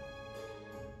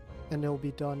 And it'll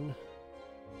be done.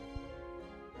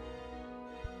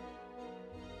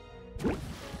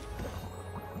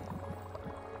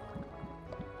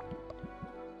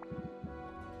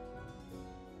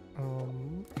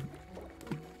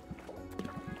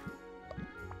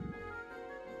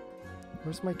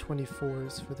 Where's my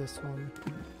 24s for this one?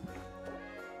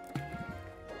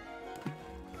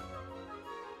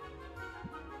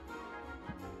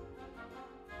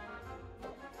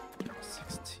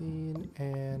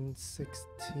 And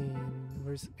 16.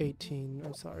 Where's 18?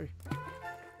 I'm sorry.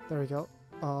 There we go.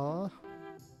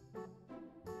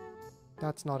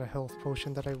 That's not a health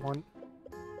potion that I want.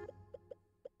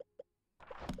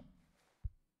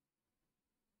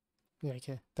 Yeah,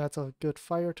 okay. That's a good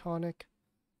fire tonic.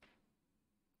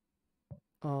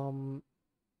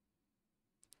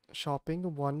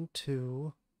 Shopping 1,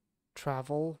 2.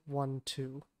 Travel 1,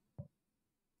 2.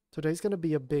 Today's gonna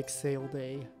be a big sale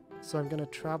day. So I'm gonna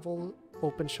travel,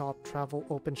 open shop, travel,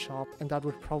 open shop, and that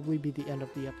would probably be the end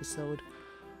of the episode.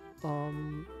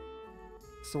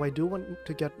 So I do want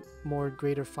to get more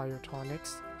greater fire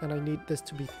tonics, and I need this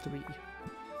to be 3.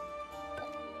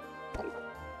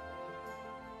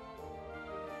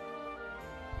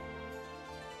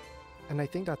 And I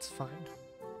think that's fine.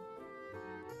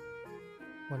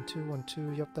 1, 2, 1,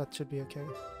 2, yep, that should be okay.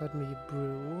 Let me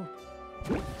brew.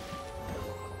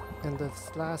 And this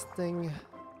last thing,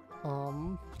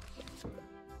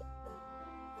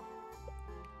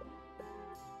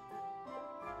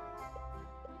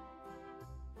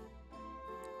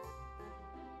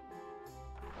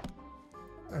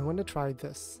 I want to try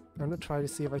this. I'm going to try to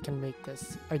see if I can make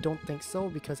this. I don't think so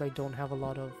because I don't have a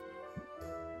lot of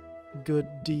good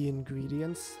D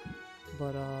ingredients,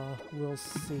 but we'll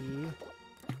see.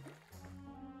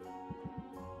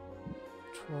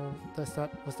 12,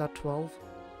 was that 12?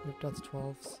 Yep, that's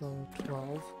 12, so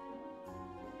 12.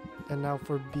 And now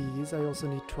for bees, I also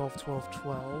need 12, 12,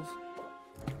 12.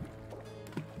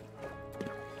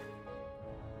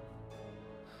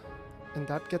 And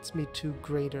that gets me to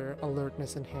greater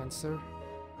alertness enhancer.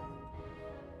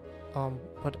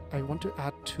 But I want to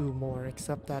add 2 more,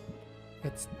 except that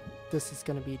this is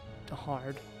gonna be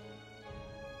hard.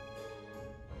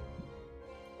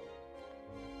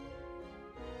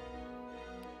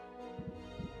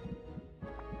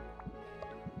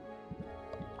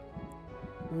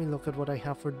 Let me look at what I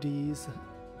have for D's.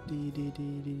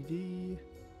 D.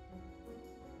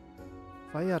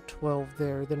 If I add 12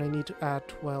 there, then I need to add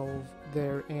 12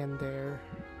 there and there.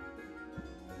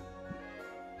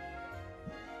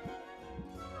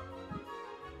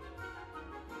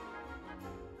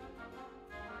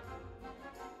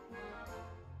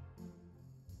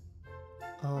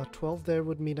 Uh, 12 there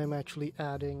would mean I'm actually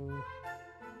adding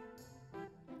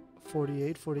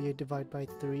 48. 48 divided by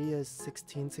 3 is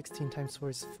 16. 16 times 4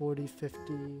 is 40,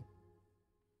 50...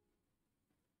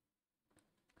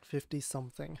 50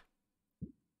 something.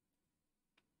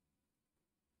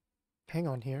 Hang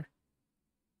on here.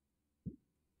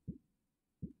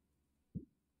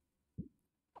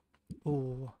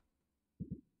 Ooh.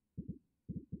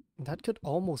 That could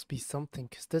almost be something,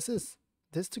 because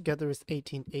this together is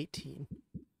 1818.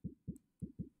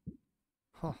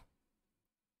 Huh.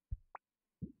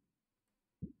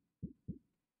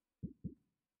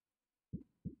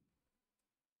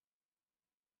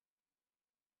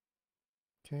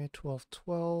 Okay, 12,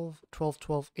 12, 12,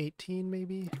 12, 18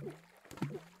 maybe.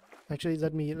 Actually,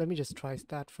 let me just try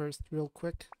that first real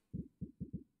quick.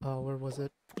 Where was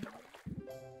it?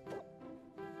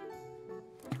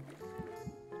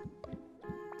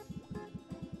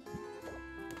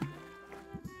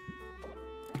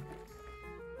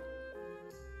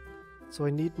 So I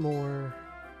need more.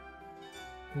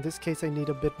 In this case, I need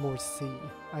a bit more C.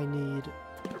 I need.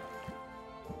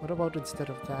 What about instead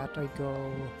of that, I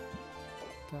go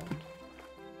that?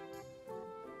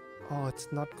 Oh, it's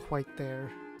not quite there.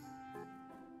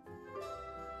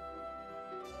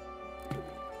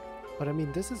 But I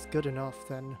mean, this is good enough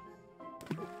then.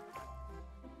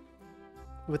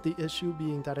 With the issue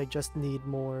being that I just need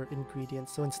more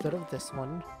ingredients. So instead of this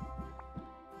one,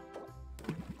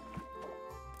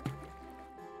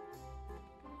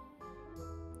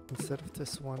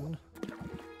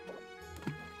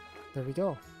 there we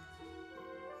go.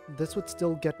 This would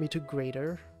still get me to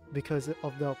greater because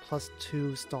of the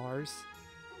 +2 stars.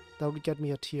 That would get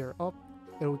me a tier up.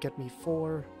 It would get me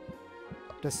 4.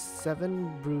 The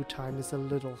 7 brew time is a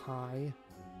little high.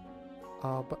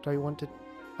 But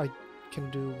I can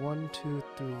do 1, 2,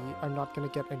 3. I'm not gonna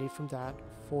get any from that.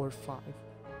 4, 5.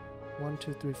 1,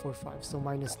 2, 3, 4, 5. So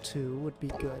 -2 would be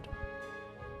good.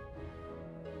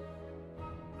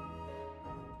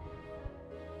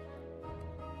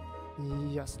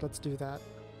 Yes, let's do that.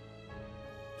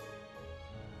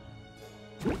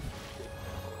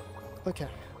 Okay.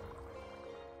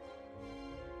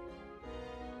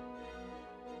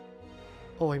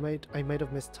 Oh, I might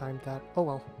have mistimed that. Oh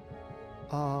well.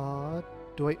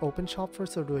 Do I open shop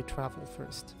first or do I travel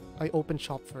first? I open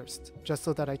shop first, just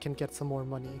so that I can get some more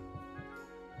money.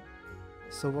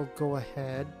 So we'll go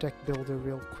ahead, deck builder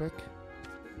real quick.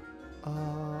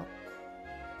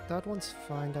 That one's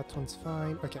fine, that one's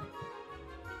fine. Okay.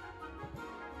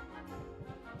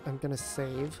 I'm gonna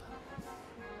save.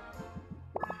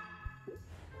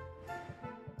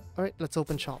 Alright, let's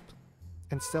open shop.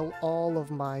 And sell all of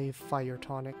my fire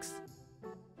tonics.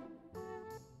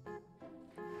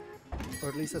 Or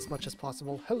at least as much as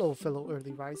possible. Hello, fellow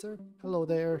early riser. Hello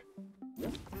there.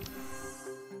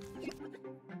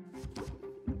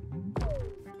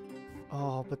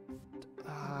 Oh, but...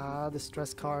 the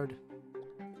stress card.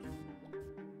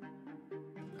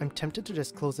 I'm tempted to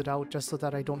just close it out just so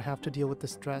that I don't have to deal with the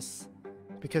stress.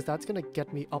 Because that's gonna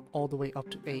get me up all the way up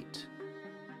to 8.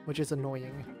 Which is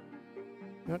annoying.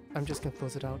 You know what? I'm just gonna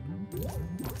close it out.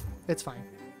 It's fine.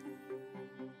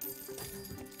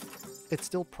 It's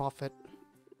still profit.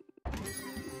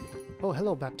 Oh,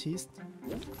 hello, Baptiste.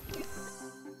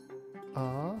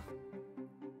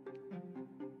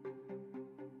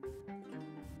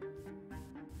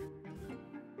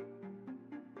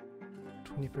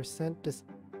 20%. This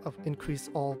increase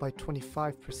all by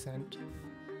 25%.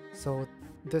 So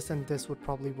this and this would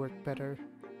probably work better.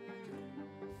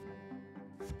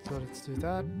 So let's do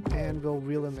that, and we'll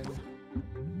reel him in.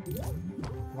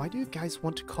 Why do you guys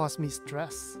want to cause me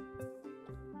stress?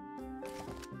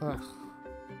 Ugh.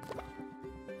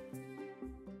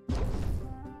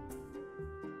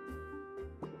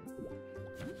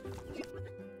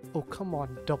 Oh, come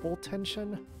on, double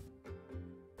tension?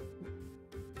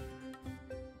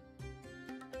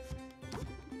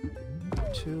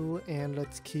 Two, and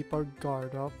let's keep our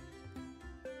guard up.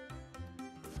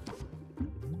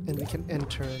 And we can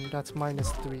enter, and that's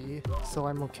 -3, so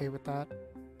I'm okay with that.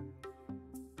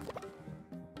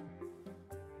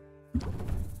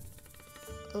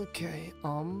 Okay,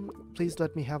 please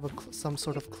let me have some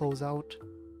sort of closeout.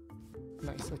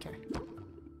 Nice, okay.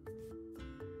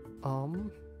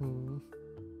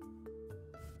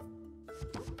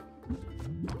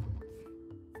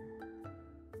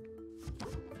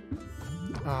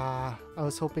 I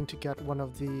was hoping to get one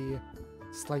of the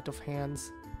sleight of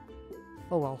hands.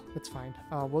 Oh well, it's fine.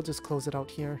 We'll just close it out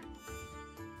here.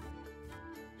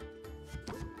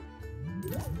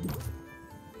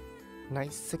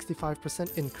 Nice,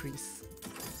 65% increase.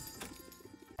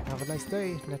 Have a nice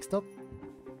day. Next up.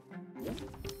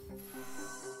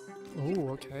 Oh,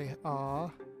 okay.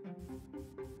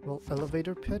 Well,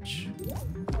 elevator pitch.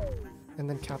 And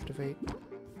then captivate.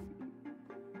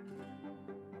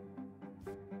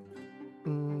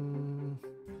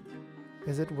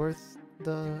 Is it worth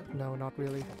the... No, not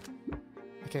really.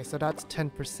 Okay, so that's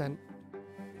 10%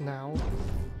 now.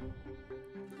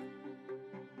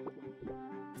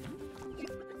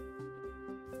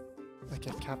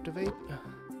 Okay, captivate.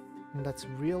 And let's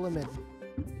reel them in.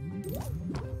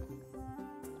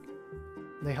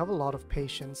 They have a lot of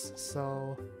patience,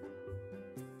 so...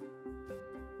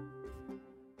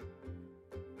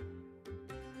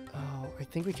 Oh, I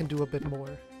think we can do a bit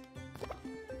more.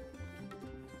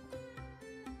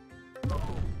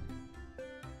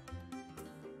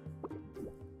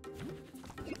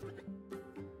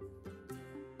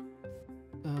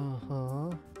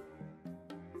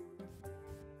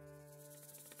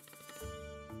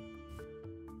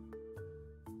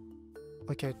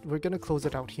 Okay, we're gonna close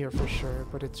it out here for sure,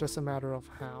 but it's just a matter of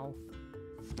how.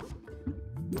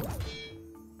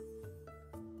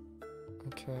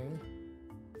 Okay.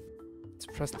 Let's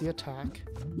press the attack.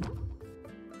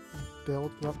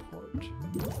 Build report.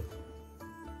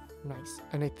 Nice.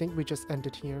 And I think we just end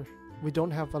it here. We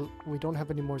don't have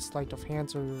any more sleight of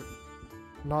hands or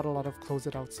not a lot of close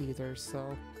it outs either,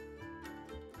 so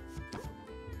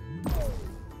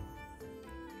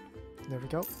there we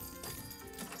go.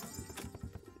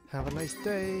 Have a nice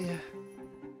day.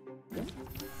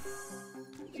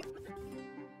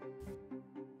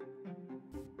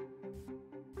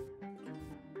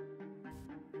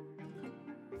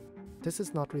 This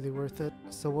is not really worth it,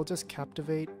 so we'll just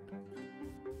captivate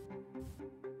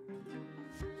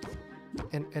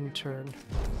and end turn.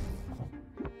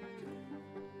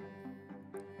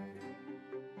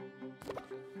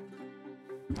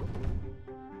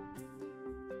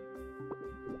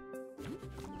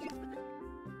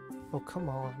 Oh, come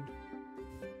on.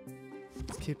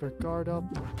 Let's keep our guard up.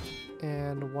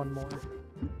 And one more.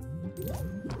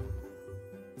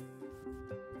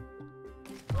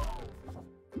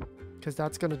 Because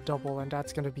that's going to double and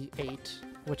that's going to be 8,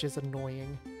 which is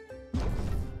annoying.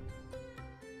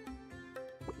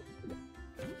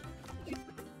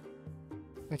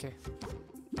 Okay.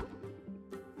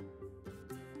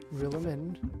 Reel him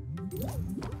in.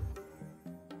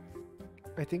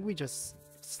 I think we just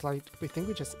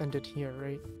end it here,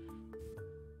 right?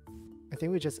 I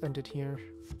think we just end it here.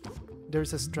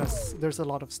 There's a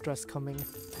lot of stress coming.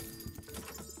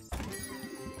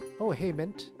 Oh, hey,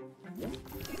 Mint.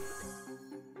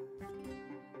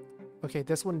 Okay,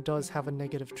 this one does have a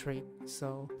negative trait,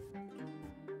 so...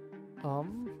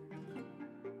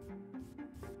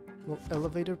 We'll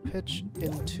elevator pitch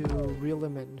into reel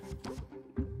him in.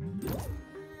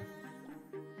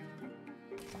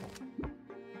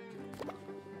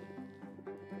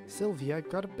 Sylvia,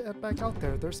 gotta get back out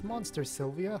there. There's monsters,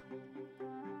 Sylvia.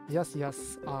 Yes,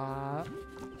 yes.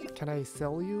 Can I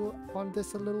sell you on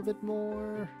this a little bit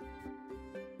more?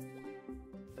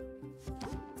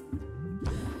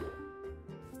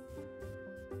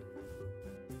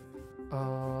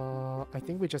 I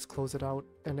think we just close it out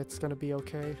and it's gonna be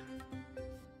okay.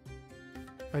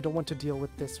 I don't want to deal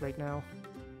with this right now.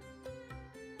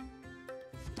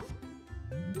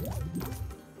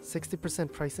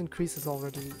 60% price increase is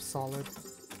already solid.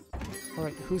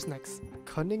 Alright, who's next?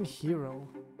 Cunning Hero.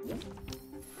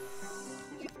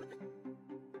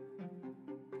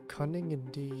 Cunning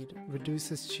indeed.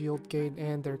 Reduces shield gain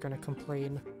and they're gonna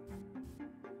complain.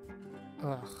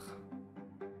 Ugh.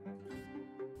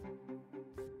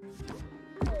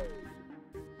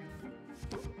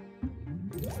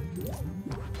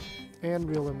 And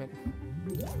reel him in.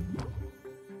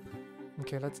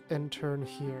 Okay, let's end turn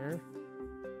here.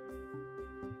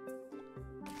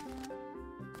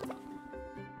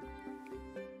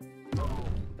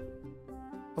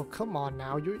 Oh, come on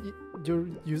now. You're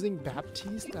using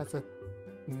Baptiste as a...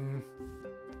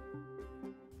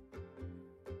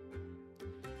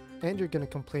 And you're gonna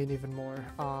complain even more.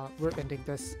 We're ending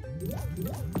this.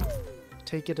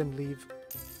 Take it and leave.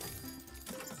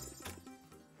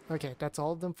 Okay, that's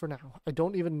all of them for now. I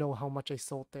don't even know how much I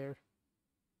sold there.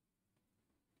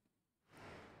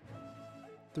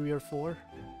 3 or 4?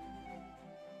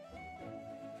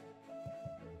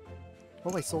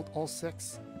 Oh, I sold all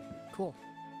 6. Cool.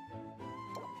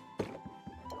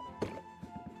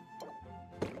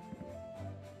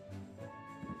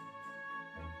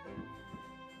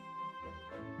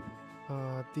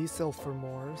 These sell for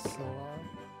more, so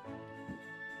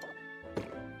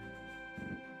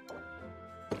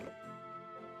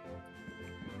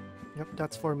yep,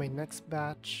 that's for my next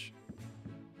batch.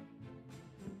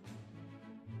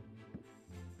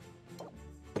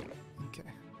 Okay.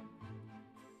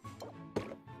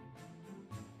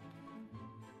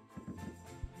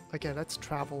 Okay, let's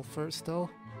travel first though.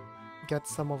 Get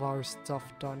some of our stuff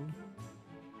done.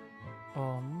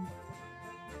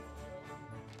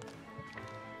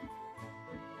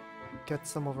 Get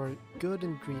some of our good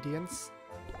ingredients.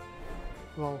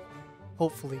 Well,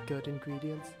 hopefully good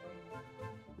ingredients.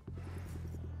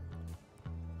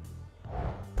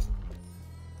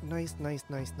 Nice, nice,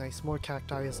 nice, nice. More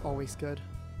cacti is always good.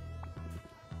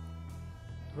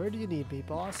 Where do you need me,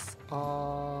 boss?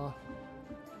 Now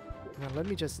let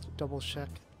me just double check.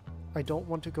 I don't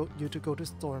want you to go to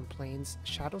Storm Plains.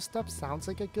 Shadow Step sounds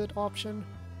like a good option.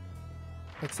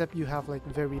 Except you have like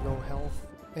very low health.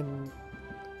 And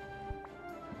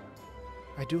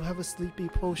I do have a sleepy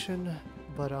potion,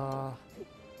 but I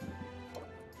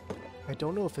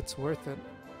don't know if it's worth it.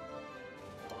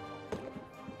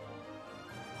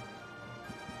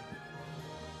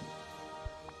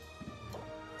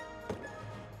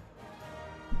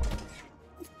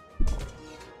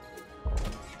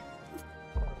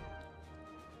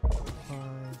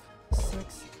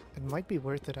 Might be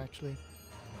worth it actually.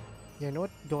 Yeah, you know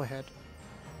what? Go ahead.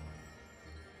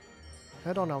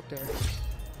 Head on out there.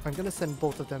 I'm gonna send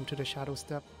both of them to the Shadow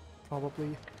Step,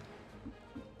 probably.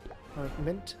 Alright,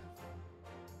 mint.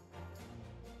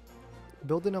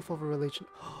 Build enough of a relation.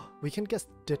 We can get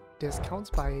discounts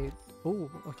by.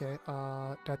 Oh, okay.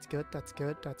 That's good. That's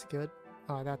good. That's good.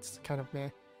 That's kind of meh.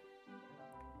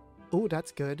 Oh,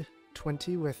 that's good.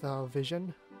 20 with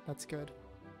vision. That's good.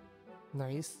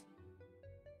 Nice.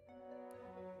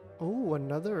 Oh,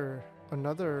 another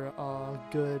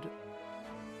good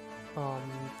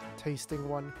tasting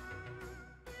one.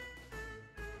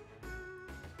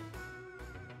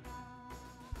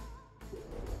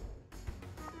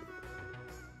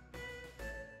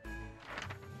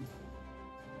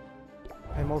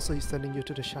 I'm also sending you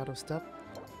to the Shadow Step.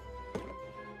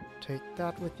 Take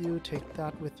that with you, take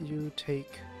that with you,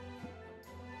 take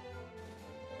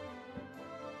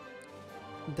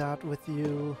that with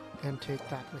you, and take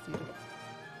that with you.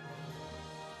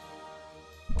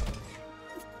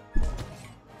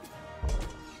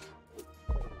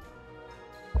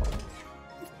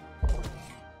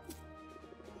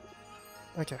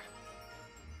 Okay.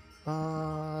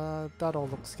 That all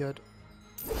looks good.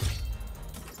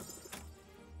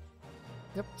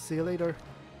 Yep, see you later.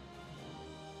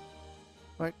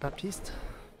 Right, Baptiste.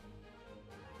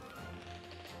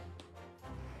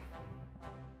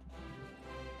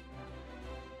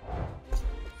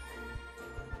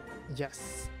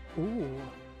 Yes. Ooh,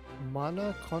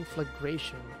 mana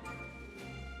conflagration.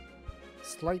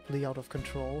 Slightly out of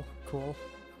control. Cool.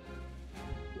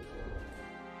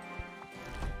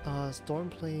 Storm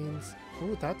planes.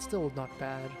 Ooh, that's still not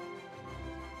bad.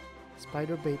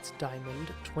 Spider baits diamond.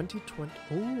 2020.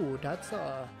 Ooh, that's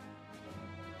a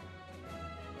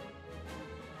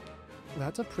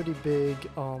pretty big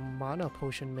mana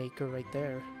potion maker right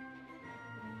there.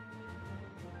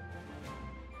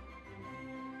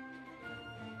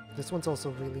 This one's also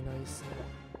really nice.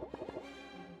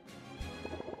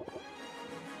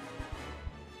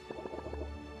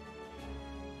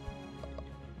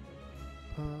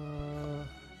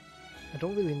 I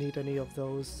don't really need any of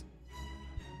those.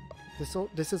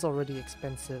 This is already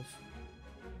expensive.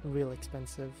 Real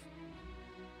expensive.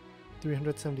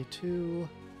 372.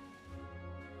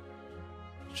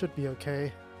 Should be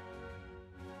okay.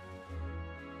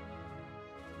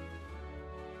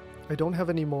 I don't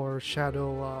have any more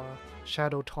shadow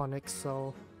tonics,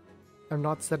 so I'm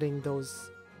not setting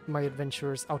my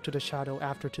adventurers out to the shadow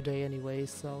after today anyway,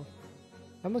 so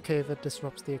I'm okay if it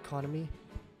disrupts the economy.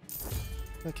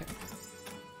 Okay.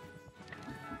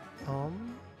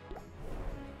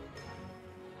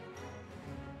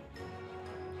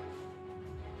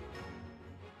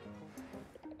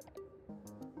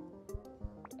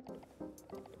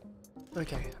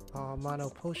 Okay, mana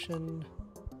potion.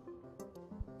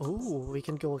 Oh, we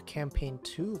can go with campaign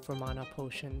 2 for mana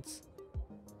potions.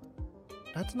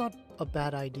 That's not a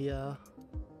bad idea.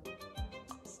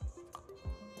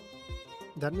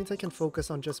 That means I can focus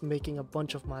on just making a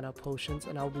bunch of mana potions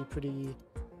and I'll be pretty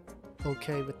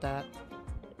okay with that.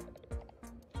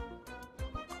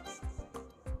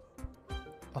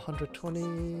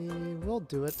 120, we'll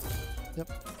do it. Yep.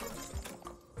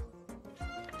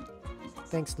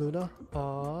 Thanks, Luna.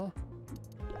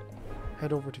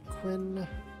 Head over to Quinn,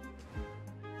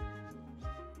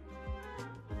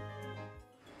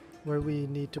 where we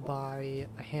need to buy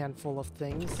a handful of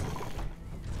things.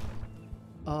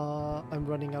 I'm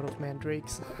running out of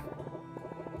mandrakes.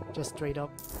 Just straight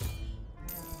up.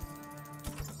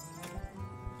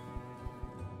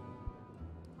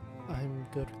 I'm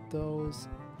good with those.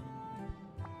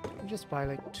 I'll just buy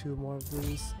like 2 more of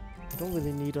these. I don't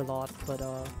really need a lot, but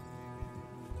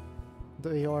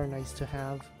they are nice to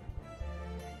have.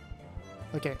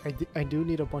 Okay, I do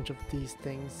need a bunch of these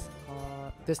things.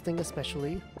 This thing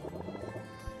especially.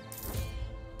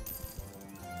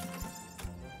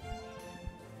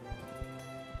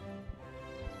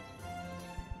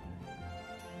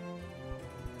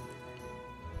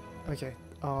 Okay,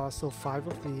 so 5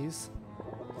 of these.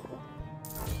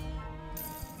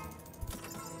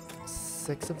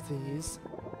 6 of these.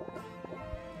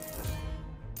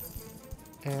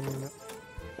 And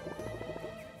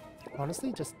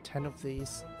honestly, just 10 of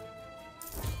these.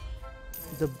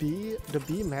 The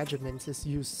bee Magiments is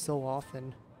used so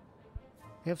often.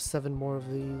 I have 7 more of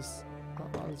these.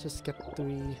 I'll just get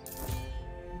 3.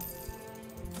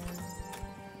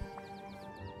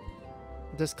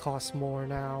 This costs more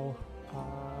now.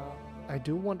 I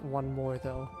do want 1 more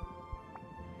though.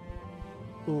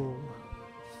 Ooh.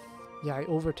 Yeah, I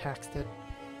overtaxed it.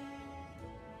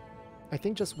 I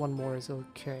think just 1 more is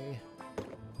okay.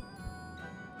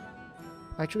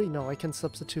 Actually, no, I can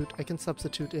substitute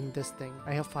in this thing.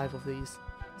 I have 5 of these.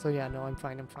 So yeah, no, I'm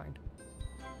fine.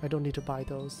 I don't need to buy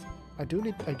those. I do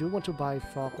want to buy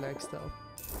frog legs though.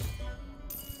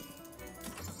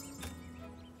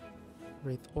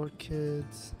 Wraith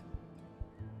orchids.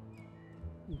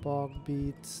 Bog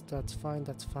beets, that's fine,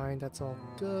 that's all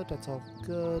good, that's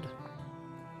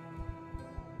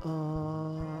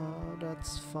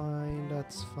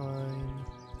fine.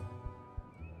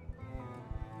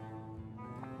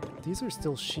 These are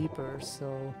still cheaper,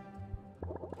 so...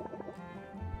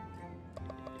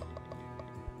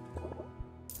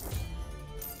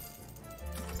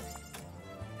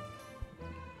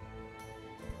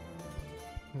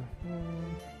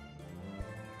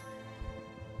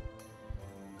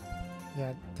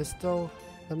 Yeah, this though,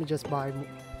 let me just buy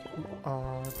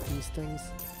these things.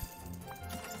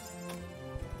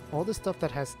 All the stuff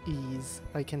that has ease,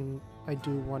 I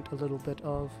do want a little bit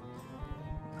of.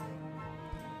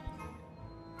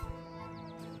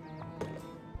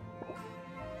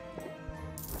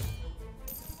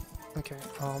 Okay,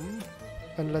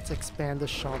 and let's expand the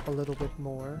shop a little bit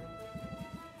more.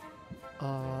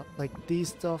 Like these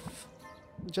stuff,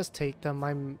 just take them.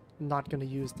 I'm not gonna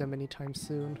use them anytime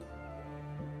soon.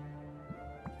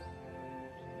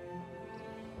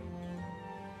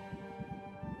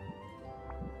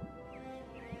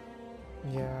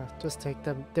 Yeah, just take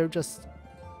them. They're just,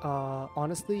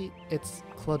 honestly, it's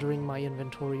cluttering my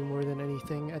inventory more than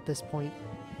anything at this point.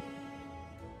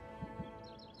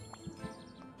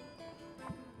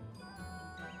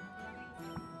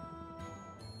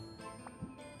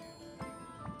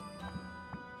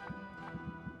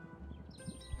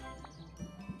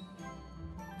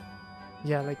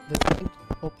 Yeah, like this thing.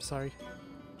 Oh, sorry.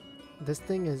 This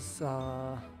thing is,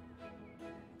 yeah.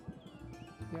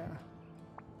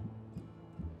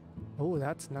 Oh,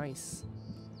 that's nice.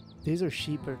 These are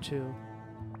cheaper too.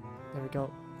 There we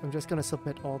go. I'm just gonna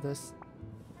submit all this.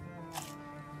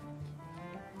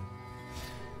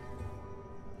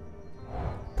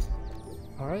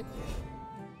 Alright.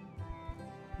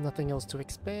 Nothing else to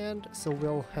expand, so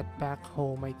we'll head back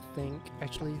home, I think.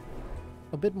 Actually,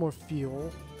 a bit more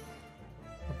fuel.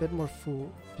 A bit more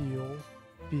fuel.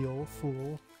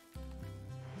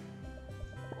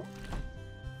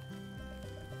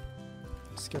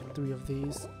 Let's get 3 of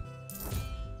these.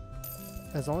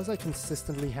 As long as I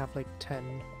consistently have like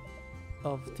 10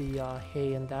 of the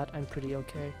hay and that, I'm pretty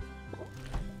okay.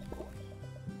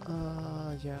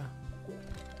 Yeah.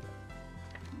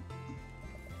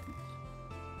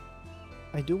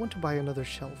 I do want to buy another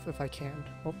shelf if I can.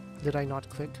 Oh, did I not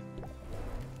click?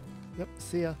 Yep,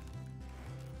 see ya.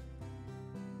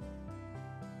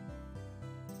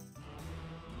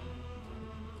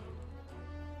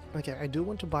 Okay, I do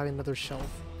want to buy another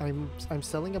shelf. I'm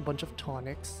selling a bunch of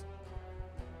tonics.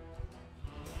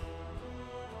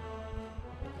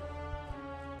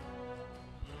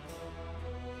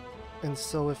 And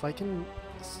so if I can,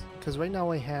 because right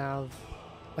now I have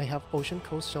Ocean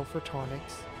Coast shelf for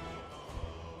tonics.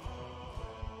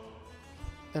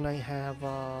 And I have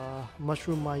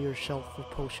Mushroom Mire shelf for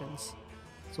potions.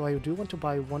 So I do want to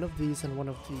buy one of these and one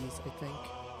of these, I think.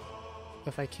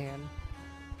 If I can.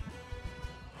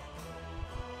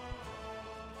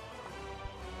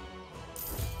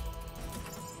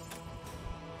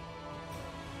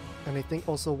 And I think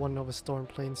also one of a Storm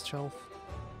Plains shelf.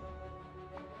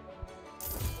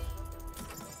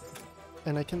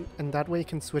 And that way I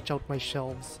can switch out my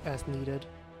shelves as needed.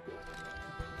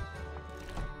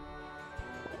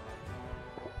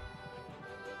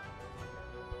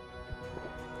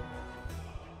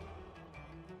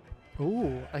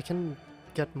 Ooh, I can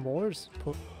get more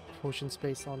potion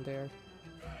space on there.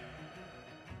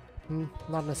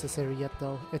 Not necessary yet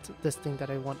though. It's this thing that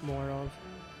I want more of.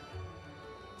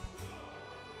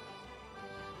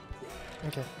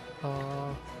 Okay,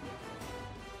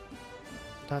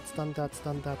 that's done, that's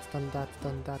done.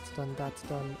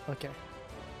 Okay.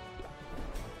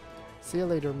 See you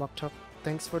later, Muktuk.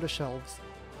 Thanks for the shelves.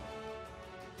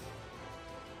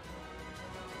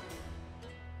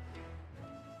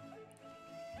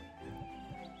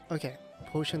 Okay,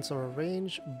 potions are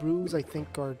arranged. Brews, I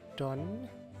think, are done.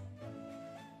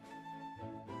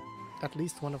 At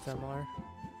least one of them are.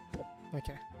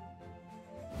 Okay.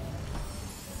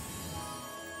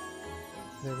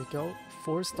 There we go.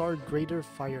 4-star Greater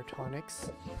Fire Tonics.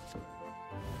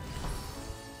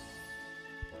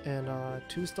 And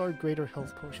 2-star Greater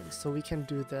Health Potions. So we can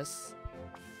do this.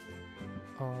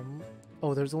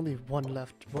 Oh, there's only one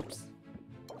left. Whoops.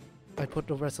 I put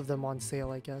the rest of them on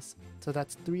sale, I guess. So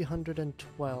that's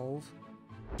 312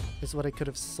 is what I could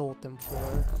have sold them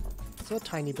for. So a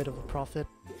tiny bit of a profit,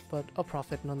 but a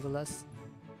profit nonetheless.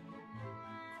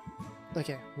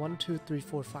 Okay, 1, 2, 3,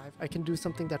 4, 5. I can do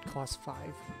something that costs 5.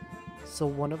 So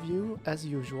one of you, as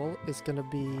usual, is gonna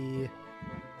be...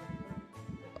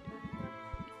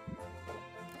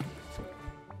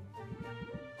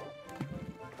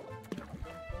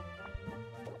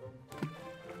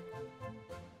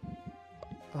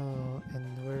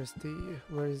 and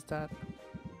where is that?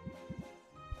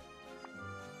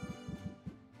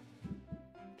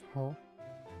 Oh.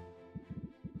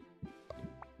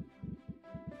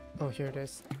 Oh, here it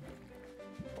is.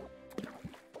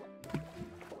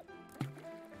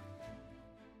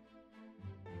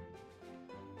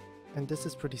 And this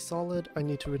is pretty solid. I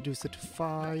need to reduce it to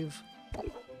 5.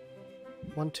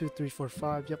 1, 2, 3, 4,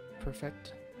 5. Yep,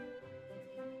 perfect.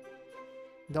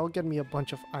 That'll get me a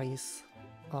bunch of ice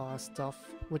stuff,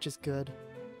 which is good.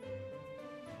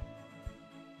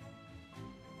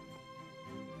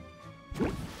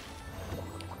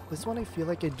 This one I feel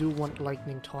like I do want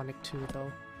lightning tonic too,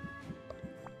 though.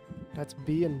 That's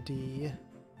B and D.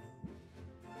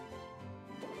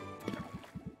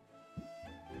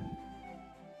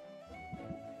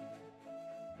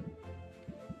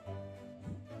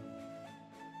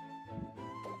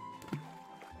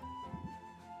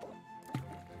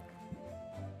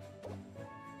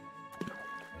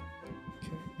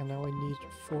 Okay, and now I need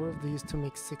 4 of these to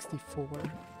make 64.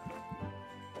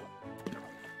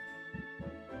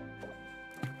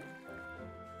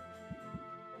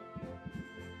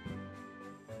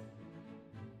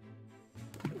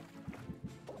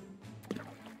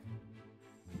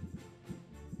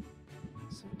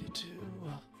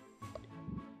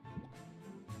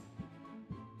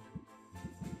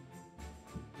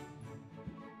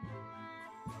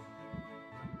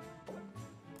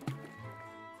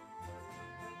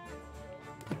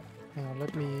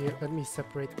 Let me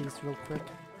separate these real quick.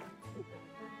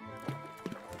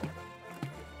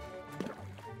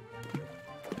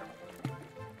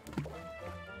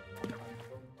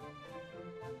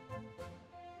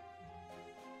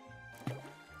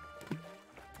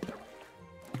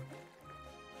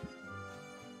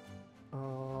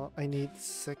 I need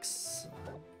 6.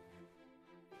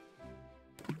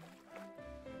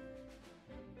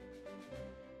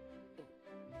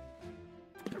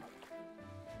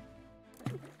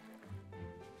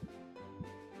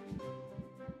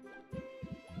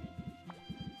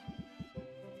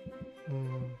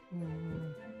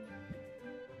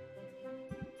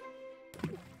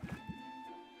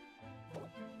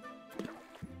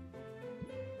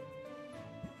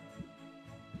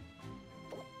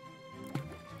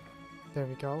 There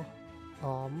we go.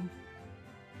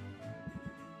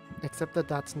 Except that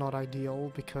that's not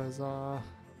ideal because I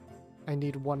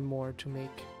need 1 more to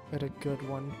make it a good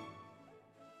one.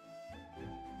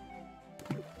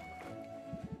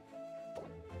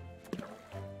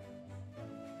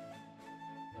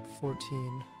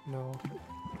 $14, no.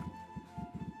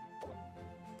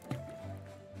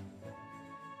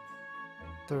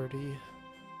 $30.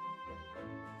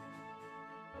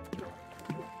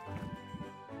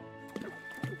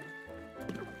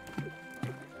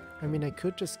 I mean, I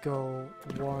could just go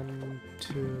 1,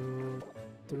 2,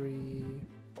 3,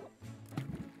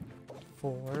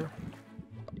 4.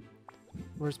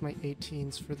 Where's my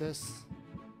 18s for this?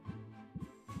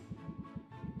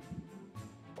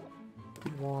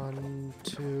 1,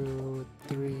 2,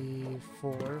 3,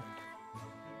 4.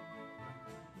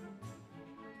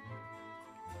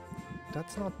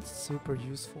 That's not super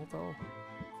useful though.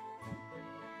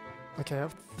 Okay, I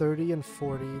have 30 and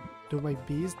 40. Do my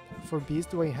bees, for bees,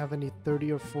 do I have any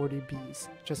 30 or 40 bees?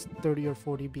 Just 30 or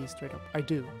 40 bees straight up. I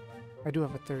do. I do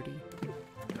have a 30.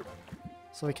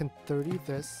 So I can 30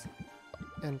 this,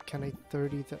 and can I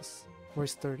 30 this?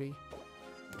 Where's 30?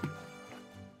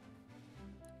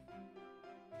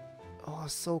 Oh,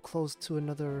 so close to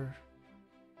another...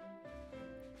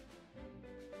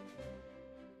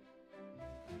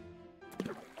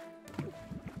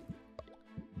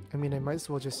 I mean, I might as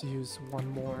well just use 1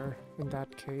 more in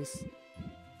that case.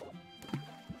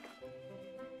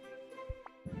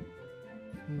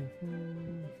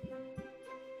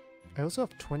 I also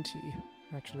have 20,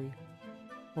 actually.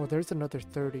 Oh, there's another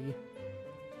 30.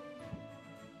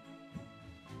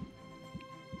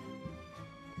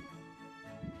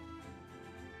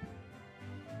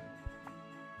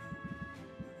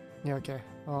 Yeah, okay.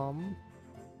 Oh,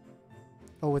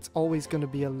 it's always gonna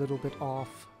be a little bit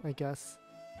off, I guess.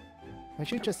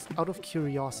 Actually, just out of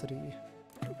curiosity.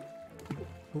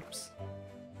 Oops.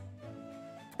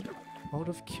 Out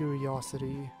of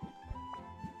curiosity.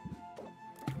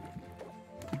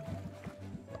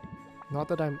 Not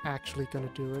that I'm actually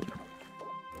gonna do it.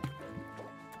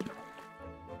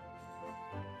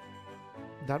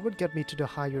 that would get me to the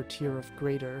higher tier of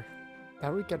Greater.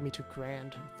 That would get me to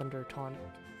Grand Thunder Tonic.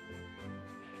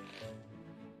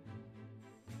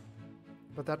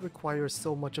 But that requires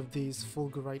so much of these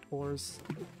Fulgurite ores.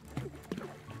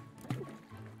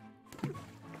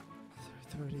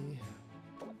 30.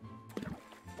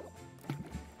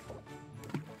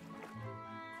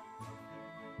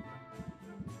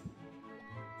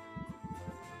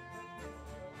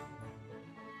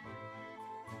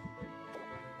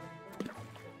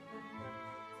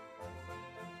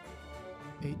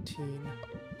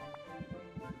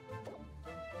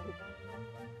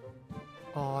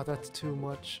 Oh, that's too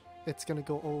much. It's gonna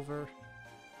go over.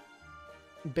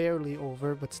 Barely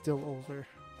over, but still over.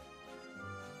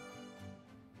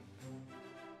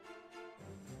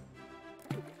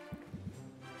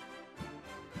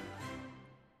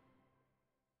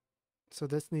 So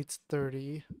this needs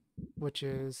 30, which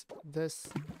is this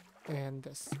and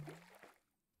this.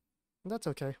 That's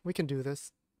okay, we can do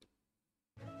this.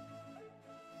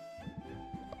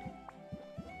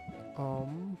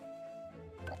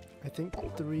 I think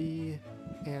 3,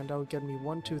 and that would get me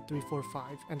 1, 2, 3, 4,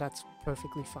 5, and that's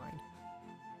perfectly fine.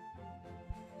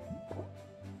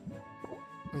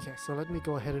 Okay, so let me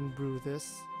go ahead and brew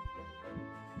this.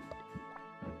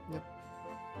 Yep.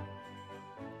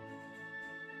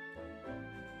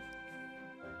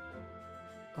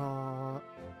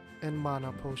 And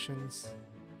mana potions.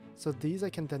 So these I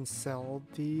can then sell.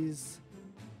 These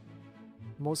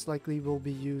most likely will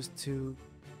be used to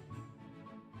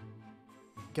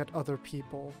get other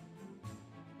people.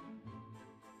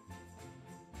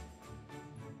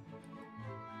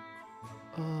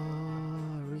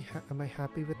 Am I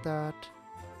happy with that?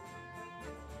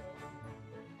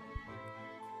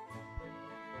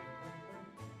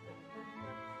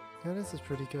 Yeah, this is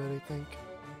pretty good, I think.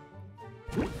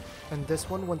 And this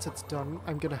one, once it's done,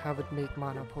 I'm gonna have it make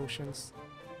mana potions.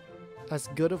 As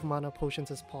good of mana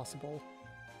potions as possible.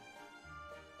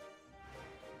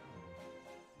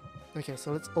 Okay,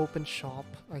 so let's open shop,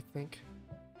 I think.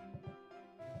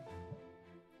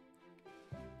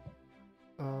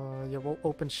 Yeah, we'll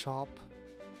open shop.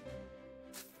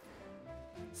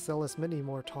 Sell as many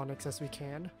more tonics as we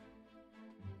can.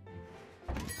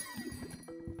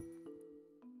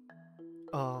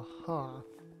 Uh-huh.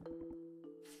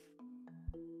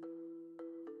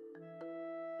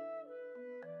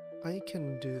 I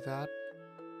can do that.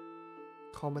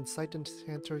 Common Sight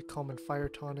Enhancer, Common Fire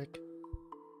Tonic.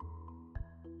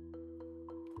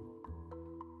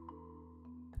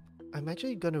 I'm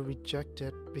actually gonna reject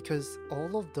it because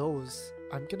all of those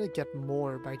I'm gonna get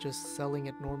more by just selling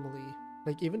it normally.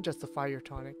 Like even just the fire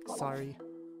tonic, sorry.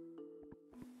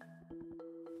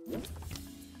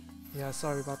 Yeah,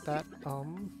 sorry about that.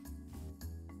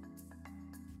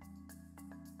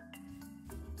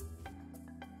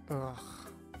 Ugh.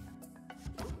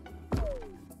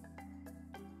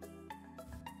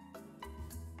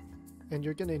 And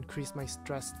you're gonna increase my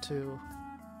stress too.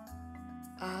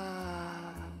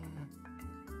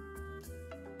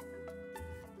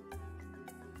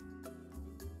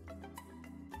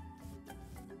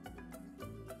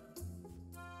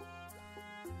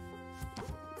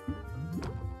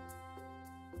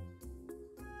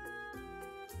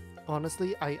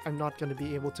 Honestly, I'm not going to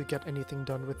be able to get anything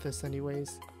done with this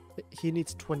anyways. He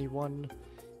needs 21.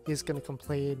 He's going to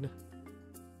complain.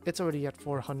 It's already at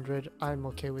 400. I'm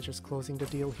okay with just closing the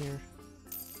deal here.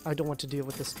 I don't want to deal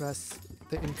with the stress,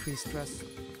 the increased stress.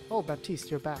 Oh, Baptiste,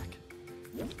 you're back.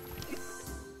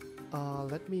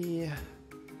 Let me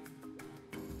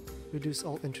reduce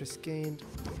all interest gained.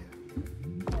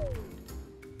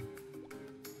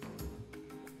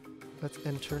 Let's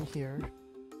end turn here.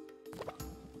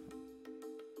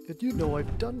 Did you know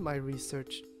I've done my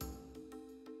research?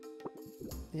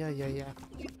 Yeah.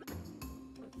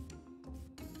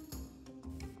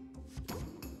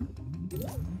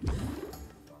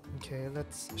 Okay,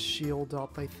 let's shield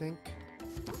up, I think.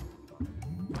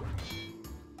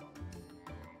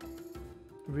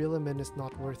 Reel him in is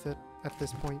not worth it at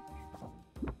this point.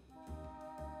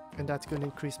 And that's going to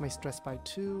increase my stress by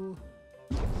 2.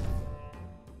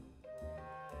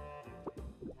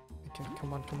 Okay,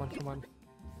 come on.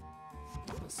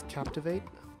 Let's captivate.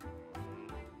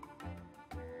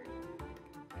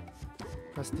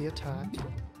 Press the attack.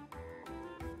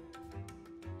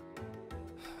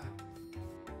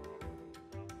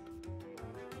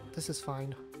 This is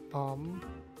fine. I'm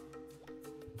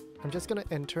just gonna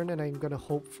end turn and I'm gonna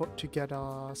hope to get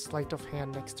a sleight of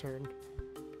hand next turn.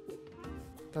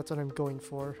 That's what I'm going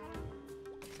for.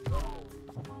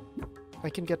 I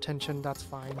can get tension, that's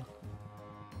fine.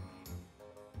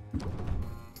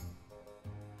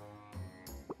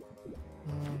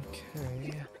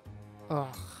 Okay. Ugh.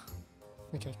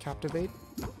 Okay, captivate.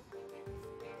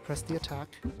 Press the attack.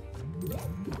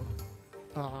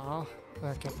 Ah.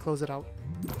 Okay, close it out.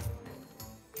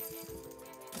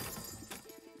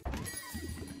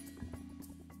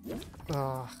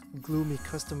 Gloomy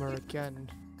customer again.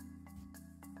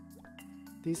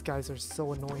 These guys are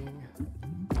so annoying.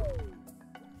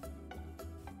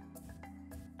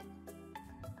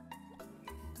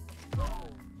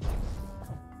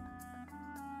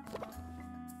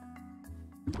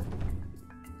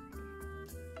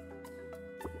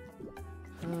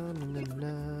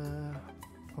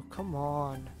 Oh, come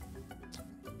on.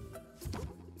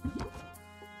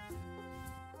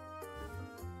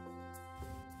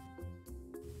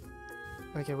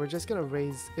 Okay, we're just gonna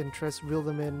raise interest, reel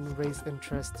them in, raise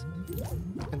interest,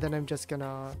 and then I'm just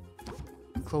gonna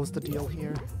close the deal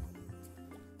here.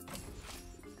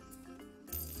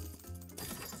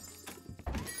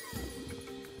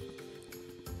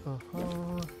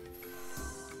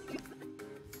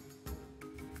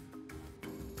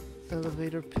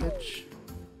 Elevator pitch,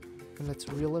 and let's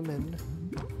reel him in.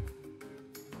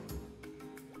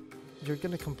 You're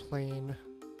gonna complain.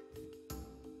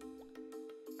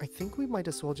 I think we might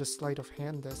as well just sleight of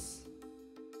hand this.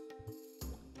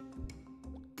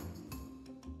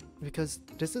 Because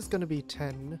this is gonna be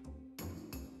 10.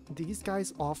 These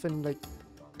guys often like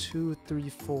 2, 3,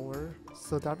 4.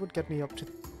 So that would get me up to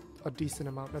a decent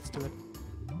amount. Let's do it.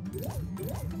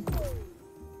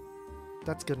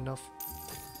 That's good enough.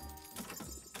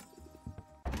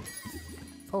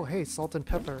 Oh hey, salt and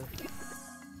pepper.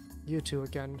 You two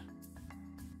again.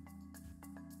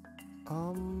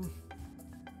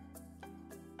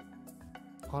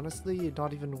 Honestly,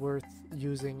 not even worth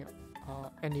using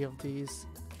any of these.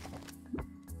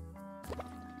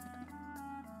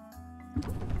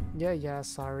 Yeah,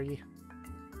 sorry.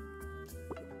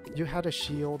 You had a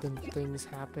shield and things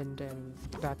happened and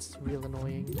that's real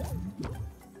annoying.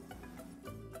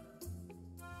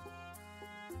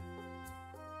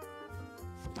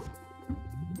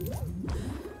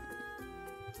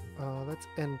 Let's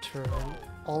enter.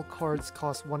 All cards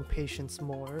cost 1 patience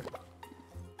more.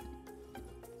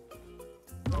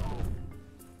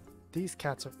 These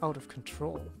cats are out of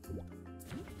control.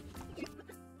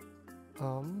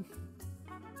 Yeah,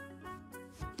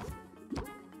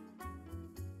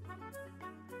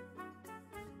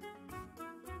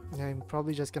 I'm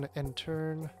probably just gonna end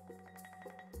turn.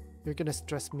 You're gonna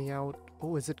stress me out.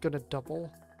 Oh, is it gonna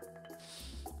double?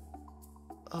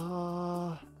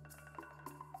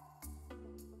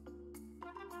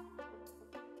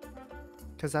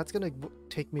 Because that's gonna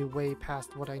take me way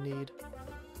past what I need.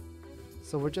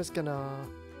 So we're just gonna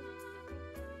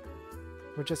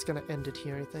end it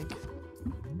here, I think.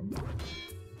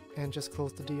 And just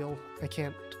close the deal. I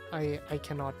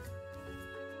cannot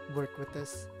work with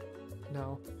this.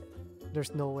 No.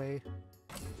 There's no way.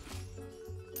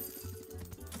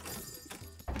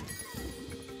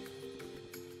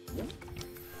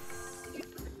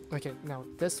 Okay, now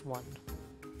this one.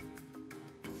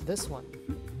 This one.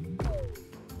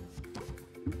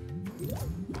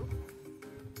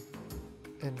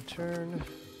 End turn.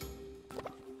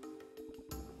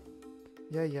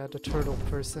 Yeah, the turtle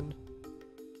person.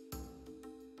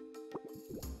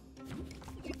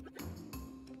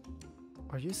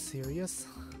 Are you serious?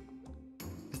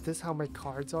 Is this how my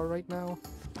cards are right now?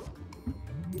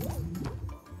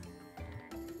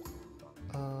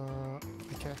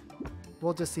 Okay.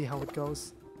 We'll just see how it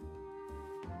goes.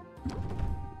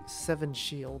 7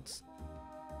 shields.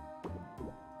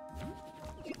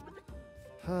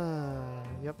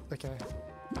 Yep, okay.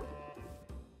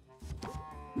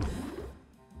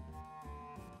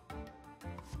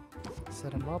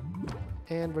 Set him up.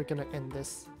 And we're gonna end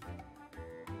this.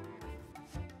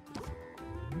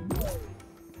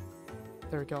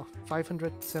 There we go.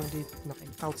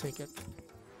 579. I'll take it.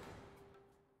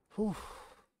 Whew.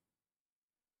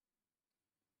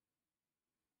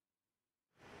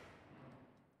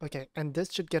 Okay, and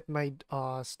this should get my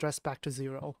stress back to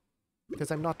 0.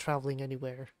 Because I'm not traveling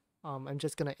anywhere. I'm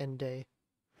just gonna end day.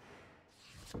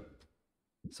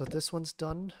 So this one's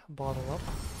done. Bottle up.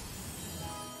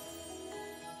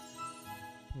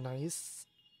 Nice.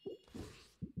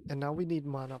 And now we need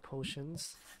mana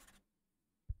potions.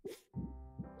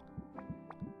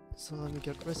 So let me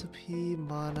get recipe,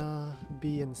 mana,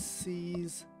 B and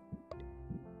C's.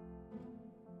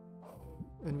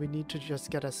 And we need to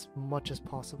just get as much as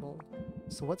possible.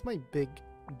 So what's my big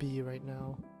B right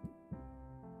now?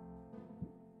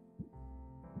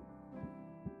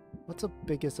 What's the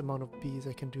biggest amount of Bs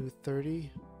I can do?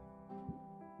 30?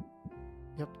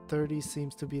 Yep, 30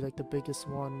 seems to be like the biggest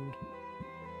one.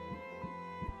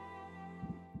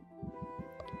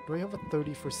 Do I have a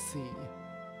 30 for C?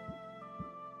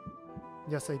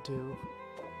 Yes, I do.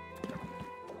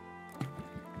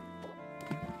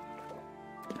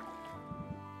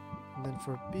 And then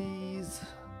for B's,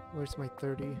 where's my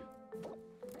 30?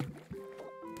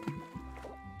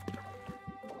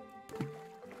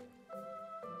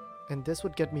 And this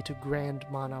would get me to grand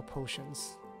mana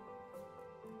potions.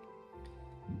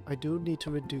 I do need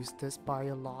to reduce this by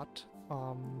a lot.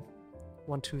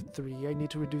 1, 2, 3. I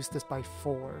need to reduce this by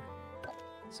 4.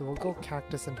 So we'll go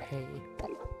cactus and hay.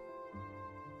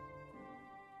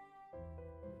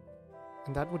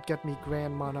 And that would get me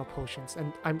grand mana potions.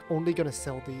 And I'm only gonna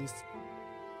sell these.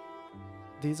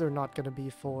 These are not gonna be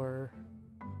for...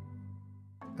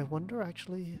 I wonder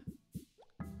actually...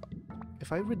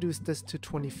 If I reduce this to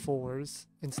 24s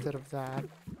instead of that,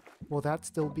 will that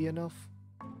still be enough?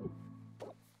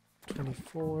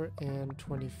 24 and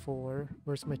 24.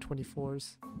 Where's my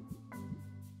 24s?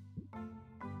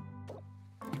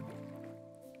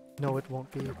 No, it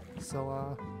won't be.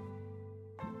 So,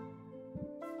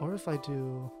 or if I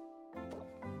do...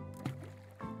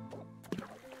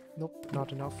 Nope,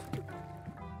 not enough.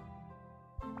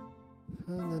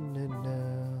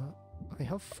 I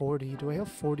have 40. Do I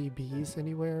have 40 bees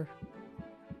anywhere?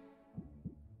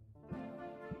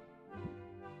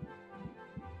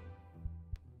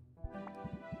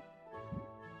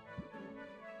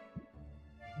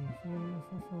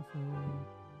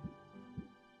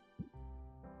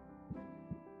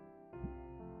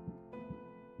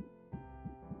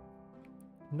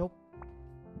 Nope.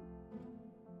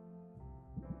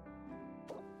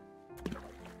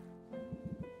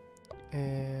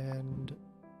 And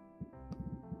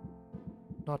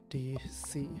not D,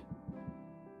 C.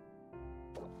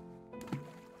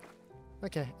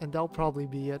 Okay, and that'll probably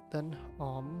be it then.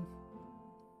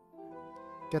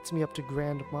 Gets me up to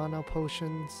grand mana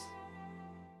potions.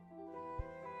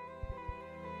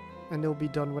 And they'll be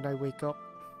done when I wake up.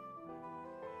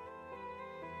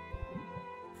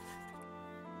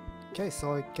 Okay,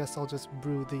 so I guess I'll just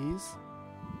brew these.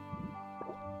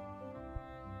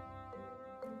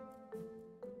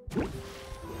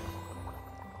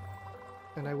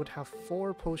 And I would have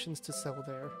 4 potions to sell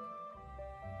there.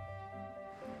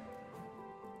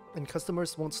 And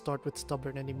customers won't start with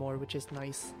stubborn anymore, which is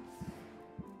nice.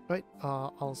 Right,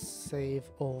 I'll save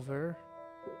over.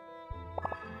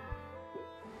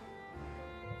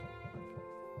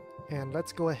 And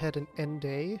let's go ahead and end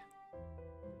day.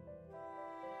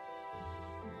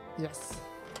 Yes.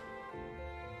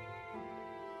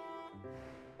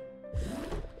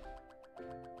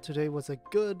 Today was a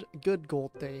good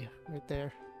gold day right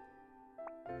there.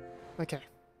 Okay.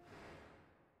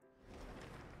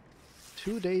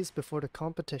 2 days before the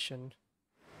competition.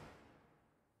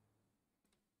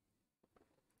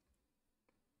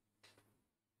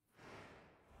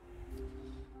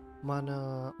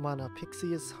 Mana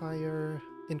Pixie is higher.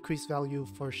 Increased value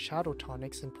for Shadow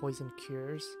Tonics and Poison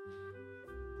Cures.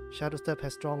 Shadow Step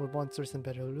has stronger monsters and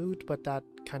better loot, but that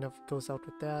kind of goes out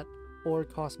with that. Or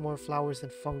cost more flowers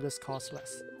and fungus cost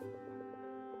less.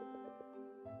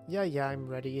 Yeah, I'm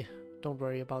ready. Don't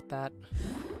worry about that.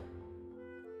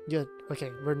 Yeah,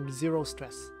 okay, we're in 0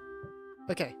 stress.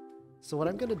 Okay, so what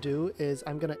I'm gonna do is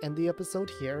I'm gonna end the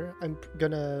episode here. I'm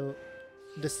gonna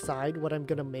decide what I'm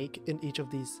gonna make in each of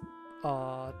these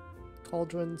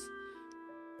cauldrons.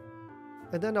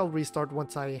 And then I'll restart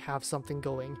once I have something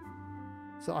going.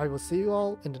 So I will see you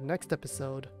all in the next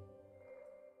episode.